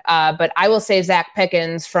good. But I will say Zach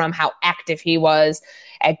Pickens, from how active he was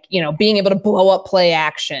at, being able to blow up play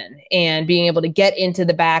action and being able to get into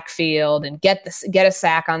the backfield and get a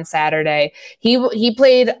sack on Saturday. He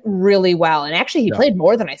played really well. And actually he played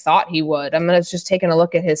more than I thought he would. I'm just taking a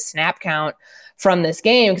look at his snap count from this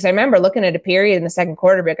game, because I remember looking at a period in the second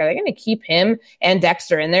quarter, but are they going to keep him and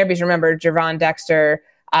Dexter in there? Because remember, Javon Dexter,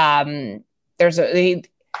 there's a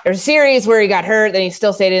series where he got hurt, then he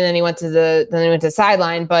still stayed in, then he went to the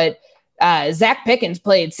sideline. But Zach Pickens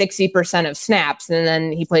played 60% of snaps, and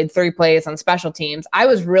then he played 3 plays on special teams.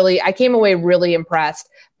 I came away really impressed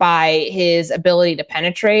by his ability to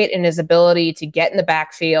penetrate and his ability to get in the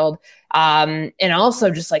backfield, and also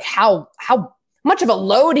just like how much of a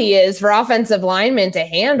load he is for offensive linemen to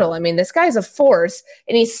handle. I mean, this guy's a force,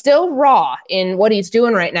 and he's still raw in what he's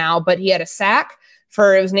doing right now, but he had a sack.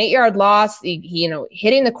 It was an 8-yard loss,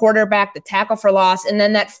 hitting the quarterback, the tackle for loss, and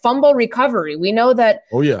then that fumble recovery. We know that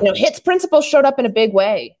hits principle showed up in a big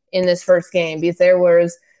way in this first game, because there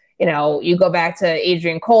was, you go back to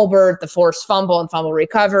Adrian Colbert, the forced fumble and fumble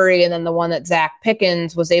recovery, and then the one that Zach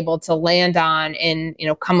Pickens was able to land on and,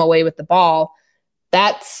 come away with the ball.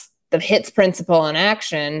 That's the hits principle in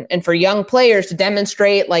action. And for young players to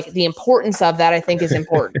demonstrate like the importance of that, I think is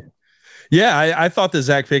important. Yeah, I thought that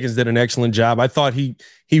Zach Pickens did an excellent job. I thought he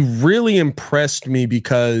really impressed me,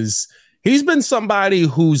 because he's been somebody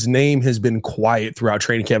whose name has been quiet throughout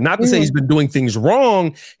training camp. Not to say he's been doing things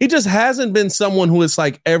wrong. He just hasn't been someone who is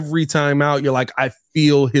like every time out, you're like, I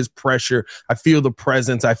feel his pressure. I feel the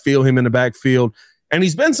presence. I feel him in the backfield. And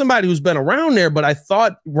he's been somebody who's been around there, but I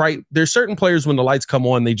thought, there's certain players when the lights come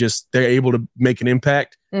on, they're able to make an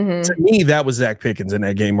impact. To me, that was Zach Pickens in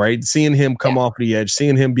that game, right? Seeing him come off the edge,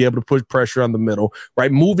 seeing him be able to put pressure on the middle, right?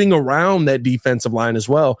 Moving around that defensive line as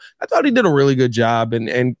well. I thought he did a really good job.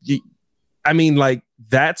 And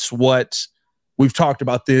that's what we've talked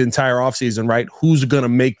about the entire offseason, right? Who's going to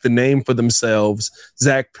make the name for themselves,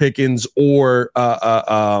 Zach Pickens or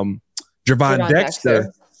Javon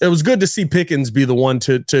Dexter. It was good to see Pickens be the one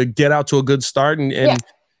to get out to a good start. And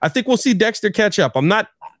I think we'll see Dexter catch up. I'm not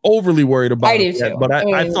overly worried about it yet, but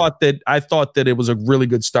I thought that it was a really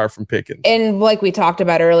good start from Pickens. And like we talked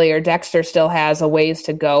about earlier, Dexter still has a ways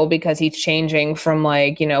to go, because he's changing from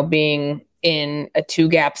being in a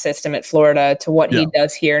 2-gap system at Florida to what he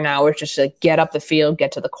does here now, which is just get up the field,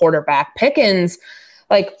 get to the quarterback. Pickens,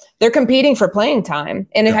 they're competing for playing time.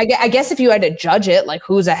 And if I guess if you had to judge it, like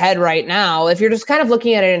who's ahead right now, if you're just kind of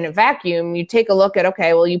looking at it in a vacuum, you take a look at,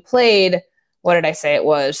 okay, well, you played, what did I say it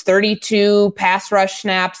was? 32 pass rush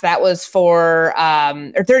snaps. That was or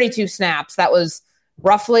 32 snaps. That was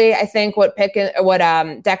roughly, I think, what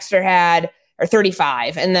Dexter had, or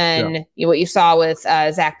 35. And then what you saw with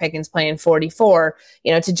Zach Pickens playing 44,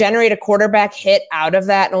 to generate a quarterback hit out of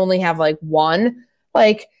that and only have one,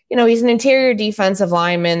 he's an interior defensive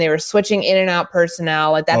lineman. They were switching in and out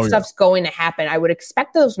personnel. Stuff's going to happen. I would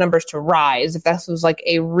expect those numbers to rise if this was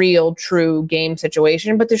a real, true game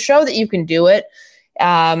situation. But to show that you can do it,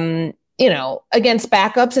 against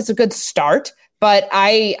backups, it's a good start. But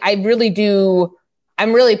I'm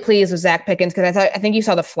really pleased with Zach Pickens, because I think you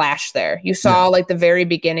saw the flash there. You saw the very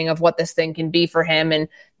beginning of what this thing can be for him. And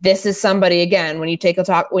this is somebody, again, when you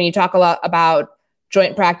talk a lot about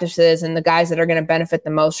joint practices and the guys that are going to benefit the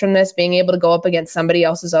most from this, being able to go up against somebody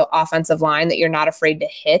else's offensive line that you're not afraid to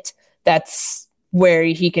hit, that's where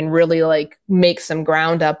he can really make some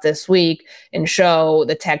ground up this week and show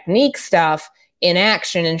the technique stuff in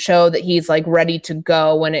action and show that he's ready to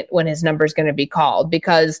go when his number is going to be called.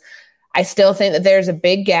 Because I still think that there's a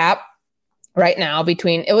big gap right now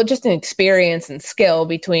between it was just an experience and skill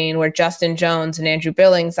between where Justin Jones and Andrew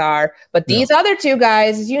Billings are. But these other two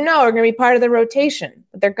guys, as you know, are going to be part of the rotation.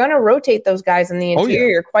 But they're going to rotate those guys in the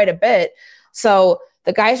interior quite a bit. So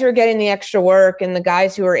the guys who are getting the extra work and the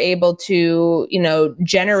guys who are able to,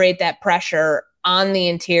 generate that pressure on the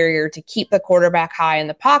interior to keep the quarterback high in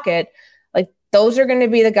the pocket, like those are going to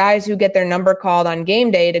be the guys who get their number called on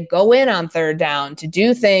game day to go in on third down, to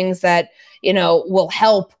do things that, will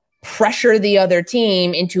help pressure the other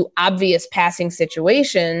team into obvious passing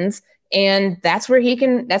situations. And that's where he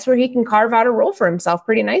can carve out a role for himself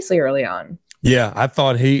pretty nicely early on. Yeah, I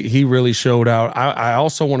thought he really showed out. I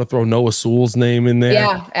also want to throw Noah Sewell's name in there.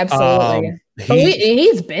 Yeah, absolutely.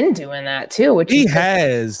 He's been doing that too, which he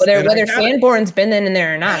has. Whether Sanborn's been in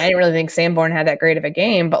there or not, I didn't really think Sanborn had that great of a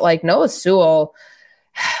game. But like Noah Sewell,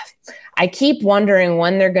 I keep wondering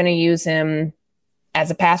when they're going to use him as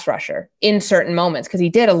a pass rusher in certain moments, because he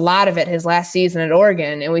did a lot of it his last season at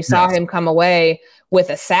Oregon, and we saw him come away with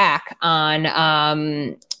a sack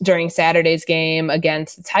on during Saturday's game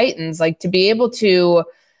against the Titans. Like, to be able to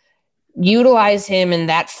utilize him in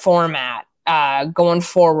that format going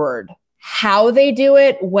forward, how they do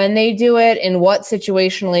it, when they do it, and what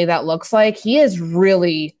situationally that looks like, he has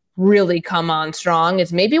really, really come on strong.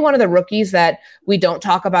 It's maybe one of the rookies that we don't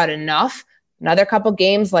talk about enough. Another couple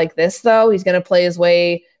games like this, though, he's going to play his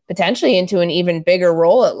way potentially into an even bigger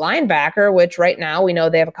role at linebacker, which right now we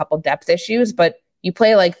know they have a couple depth issues, but you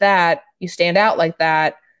play like that, you stand out like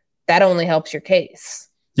that, that only helps your case.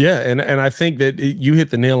 Yeah, and I think that you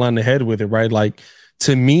hit the nail on the head with it, right? Like,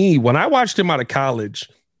 to me, when I watched him out of college,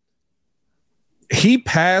 he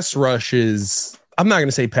pass rushes. I'm not going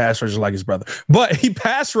to say pass rushes like his brother, but he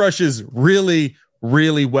pass rushes really,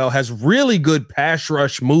 really well, has really good pass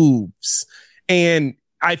rush moves. And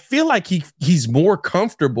I feel like he's more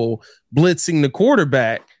comfortable blitzing the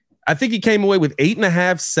quarterback. I think he came away with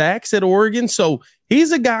 8.5 sacks at Oregon. So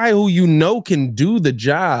he's a guy who can do the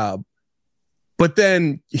job, but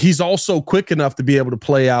then he's also quick enough to be able to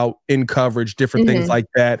play out in coverage, different things like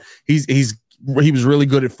that. He was really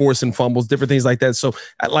good at forcing fumbles, different things like that. So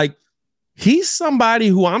he's somebody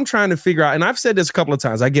who I'm trying to figure out. And I've said this a couple of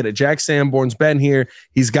times. I get it. Jack Sanborn's been here.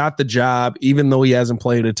 He's got the job, even though he hasn't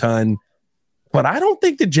played a ton. But I don't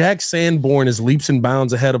think that Jack Sanborn is leaps and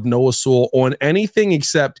bounds ahead of Noah Sewell on anything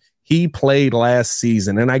except he played last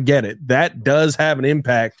season. And I get it. That does have an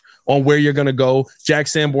impact on where you're going to go. Jack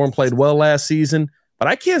Sanborn played well last season, but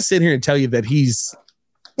I can't sit here and tell you that he's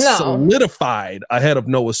solidified ahead of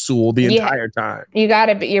Noah Sewell the entire time. You got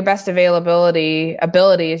to be your best ability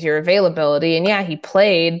is your availability. And yeah, he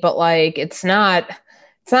played, but like, it's not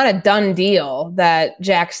a done deal that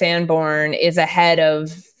Jack Sanborn is ahead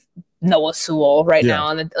of Noah Sewell right now.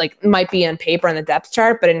 And might be on paper on the depth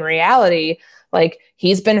chart, but in reality, like,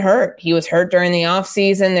 he's been hurt. He was hurt during the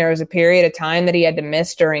offseason. There was a period of time that he had to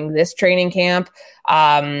miss during this training camp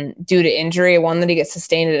due to injury, one that he gets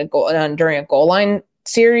sustained during a goal line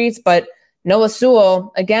series. But Noah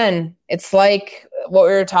Sewell, again, it's like what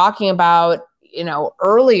we were talking about,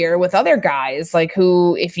 earlier with other guys, like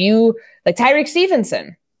Tyreek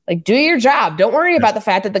Stevenson, like, do your job. Don't worry about the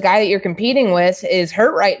fact that the guy that you're competing with is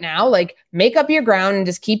hurt right now. Like, make up your ground and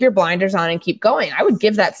just keep your blinders on and keep going. I would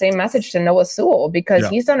give that same message to Noah Sewell, because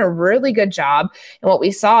he's done a really good job. And what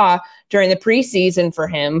we saw during the preseason for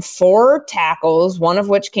him, 4 tackles, one of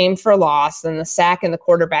which came for loss, and the sack and the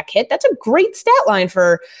quarterback hit. That's a great stat line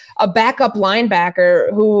for a backup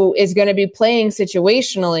linebacker who is going to be playing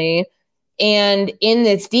situationally. And in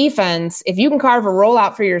this defense, if you can carve a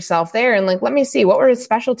rollout for yourself there, and let me see, what were his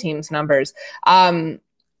special teams numbers?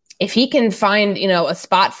 If he can find, a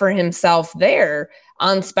spot for himself there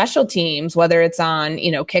on special teams, whether it's on,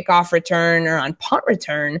 kickoff return or on punt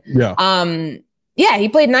return. He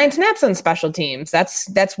played 9 snaps on special teams.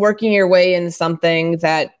 That's working your way into something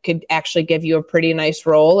that could actually give you a pretty nice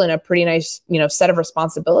role and a pretty nice, set of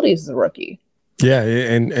responsibilities as a rookie. Yeah,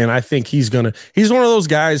 and I think he's one of those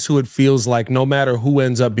guys who it feels like no matter who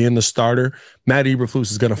ends up being the starter, Matt Eberflus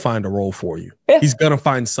is going to find a role for you. Yeah. He's going to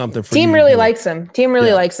find something for you. Team really likes him.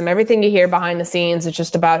 Likes him. Everything you hear behind the scenes is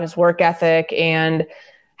just about his work ethic and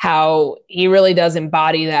how he really does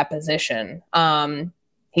embody that position.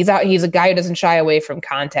 He's a guy who doesn't shy away from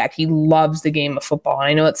contact. He loves the game of football.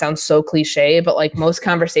 I know it sounds so cliche, but like most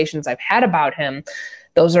conversations I've had about him,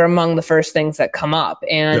 those are among the first things that come up.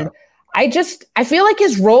 And I feel like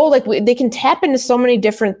his role, they can tap into so many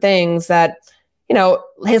different things that,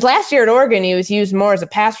 his last year at Oregon, he was used more as a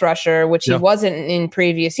pass rusher, which he wasn't in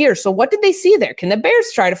previous years. So what did they see there? Can the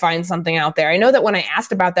Bears try to find something out there? I know that when I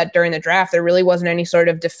asked about that during the draft, there really wasn't any sort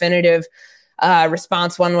of definitive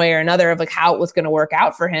response one way or another of how it was going to work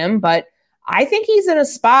out for him. But I think he's in a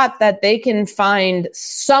spot that they can find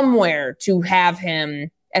somewhere to have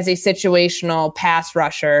him as a situational pass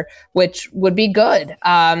rusher, which would be good.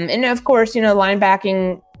 And of course,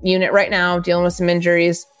 linebacking unit right now dealing with some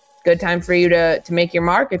injuries. Good time for you to make your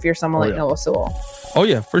mark if you're someone like Noah Sewell. Oh,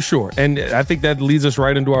 yeah, for sure. And I think that leads us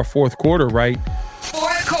right into our fourth quarter, right?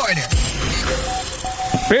 Fourth quarter.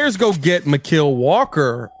 Bears go get Mykal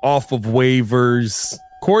Walker off of waivers.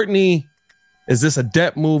 Courtney, is this a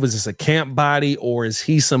depth move? Is this a camp body? Or is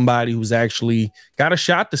he somebody who's actually got a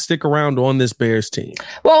shot to stick around on this Bears team?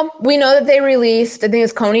 Well, we know that they released, I think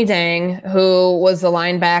it's Coney Dang, who was the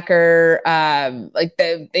linebacker.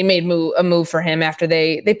 They made a move for him after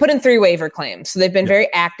they put in 3 waiver claims. So they've been very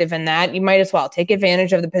active in that. You might as well take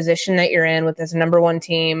advantage of the position that you're in with this number 1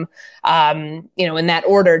 team, in that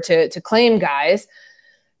order to claim guys.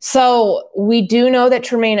 So we do know that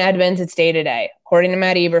Tremaine Edmunds, it's day to day. According to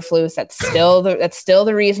Matt Eberflus, that's still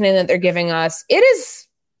the reasoning that they're giving us. It is,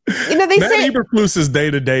 they say Eberflus's day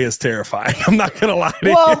to day is terrifying. I'm not gonna lie to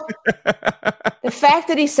you. The fact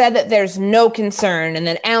that he said that there's no concern, and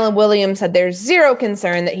then Alan Williams said there's zero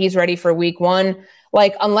concern that he's ready for week 1.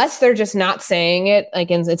 Like, unless they're just not saying it, and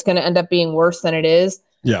it's going to end up being worse than it is.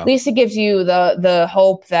 Yeah. At least it gives you the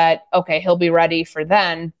hope that he'll be ready for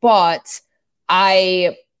then. But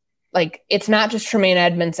it's not just Tremaine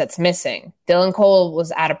Edmunds that's missing. Dylan Cole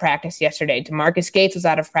was out of practice yesterday. DeMarcus Gates was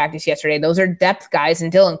out of practice yesterday. Those are depth guys, and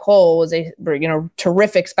Dylan Cole was a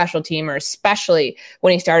terrific special teamer, especially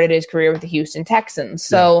when he started his career with the Houston Texans.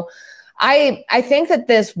 So I think that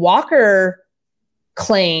this Walker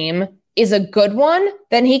claim is a good one.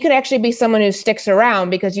 Then he could actually be someone who sticks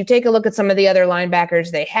around, because you take a look at some of the other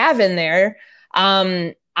linebackers they have in there.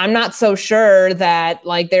 I'm not so sure that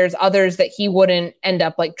there's others that he wouldn't end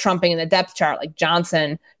up trumping in the depth chart, like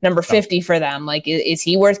Johnson, number 50 for them. Is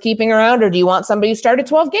he worth keeping around, or do you want somebody who started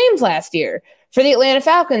 12 games last year for the Atlanta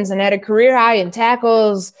Falcons and had a career high in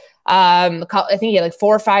tackles? I think he had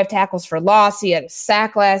 4 or 5 tackles for loss. He had a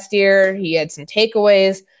sack last year. He had some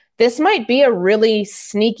takeaways. This might be a really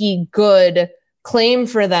sneaky good claim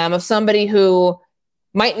for them of somebody who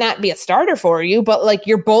might not be a starter for you, but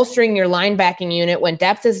you're bolstering your linebacking unit when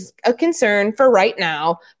depth is a concern for right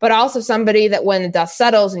now, but also somebody that when the dust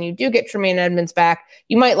settles and you do get Tremaine Edmunds back,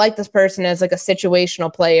 you might like this person as a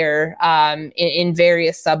situational player in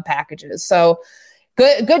various sub packages. So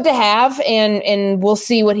good to have, and we'll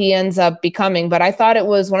see what he ends up becoming. But I thought it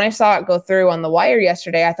was, when I saw it go through on the wire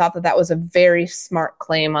yesterday, I thought that was a very smart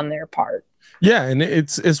claim on their part. Yeah, and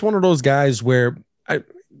it's one of those guys where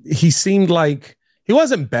he seemed like he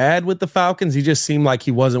wasn't bad with the Falcons. He just seemed like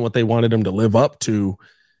he wasn't what they wanted him to live up to.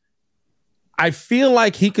 I feel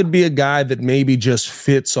like he could be a guy that maybe just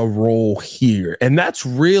fits a role here. And that's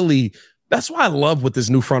why I love what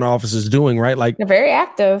this new front office is doing, right? They're very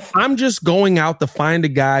active. I'm just going out to find a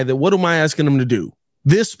guy that, what am I asking him to do?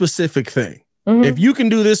 This specific thing. Mm-hmm. If you can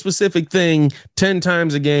do this specific thing 10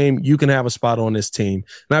 times a game, you can have a spot on this team.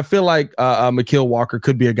 And I feel like Mykal Walker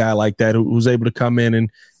could be a guy like that who's able to come in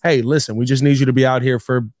and, hey, listen, we just need you to be out here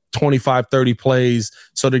for 25, 30 plays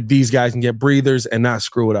so that these guys can get breathers and not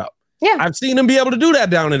screw it up. Yeah. I've seen him be able to do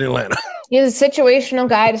that down in Atlanta. He's a situational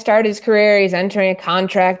guy to start his career. He's entering a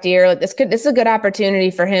contract year. This is a good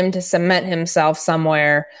opportunity for him to cement himself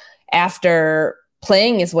somewhere after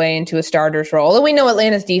playing his way into a starter's role. And we know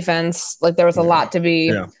Atlanta's defense, there was a lot to be,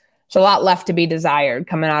 there's a lot left to be desired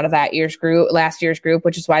coming out of last year's group,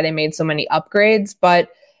 which is why they made so many upgrades. But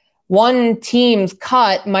one team's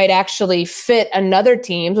cut might actually fit another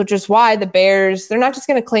team's, which is why the Bears, they're not just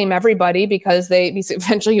going to claim everybody, because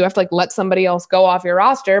eventually you have to let somebody else go off your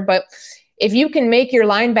roster. But if you can make your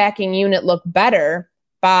linebacking unit look better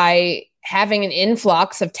by having an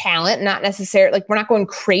influx of talent, not necessarily we're not going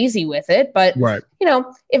crazy with it, but right.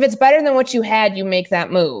 If it's better than what you had, you make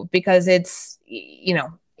that move, because it's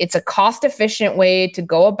a cost efficient way to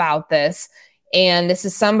go about this. And this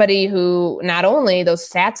is somebody who, not only those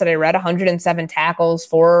stats that I read, 107 tackles,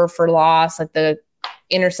 4 for loss, the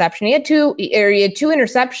interception, he had two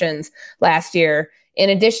interceptions last year in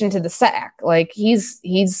addition to the sack.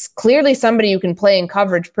 He's clearly somebody who can play in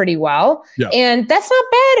coverage pretty well. Yeah. And that's not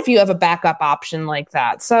bad if you have a backup option like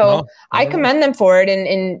that. So I commend them for it.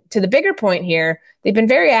 And to the bigger point here, they've been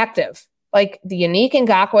very active. The Yannick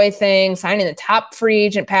Ngakoue thing, signing the top free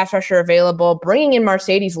agent pass rusher available, bringing in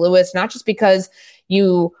Mercedes Lewis, not just because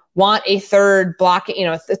you want a third block,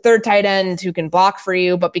 a third tight end who can block for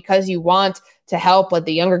you, but because you want to help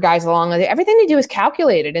the younger guys along. Everything they do is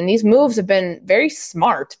calculated, and these moves have been very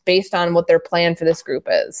smart based on what their plan for this group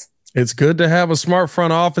is. It's good to have a smart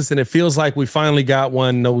front office, and it feels like we finally got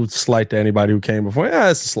one. No slight to anybody who came before. Yeah,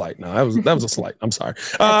 it's a slight. No, that was a slight. I'm sorry.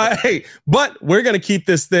 Hey, but we're going to keep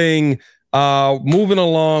this thing moving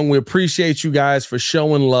along. We appreciate you guys for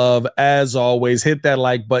showing love. As always, hit that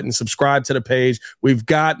like button, subscribe to the page. We've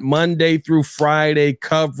got Monday through Friday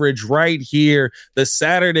coverage right here. The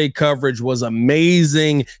Saturday coverage was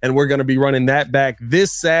amazing, and we're going to be running that back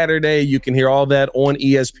this Saturday. You can hear all that on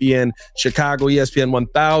ESPN Chicago, ESPN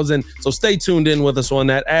 1000. So stay tuned in with us on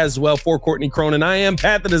that as well. For Courtney Cronin, I am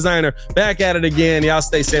Pat the Designer, back at it again. Y'all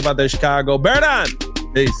stay safe out there, Chicago. Bear down.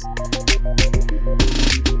 Peace.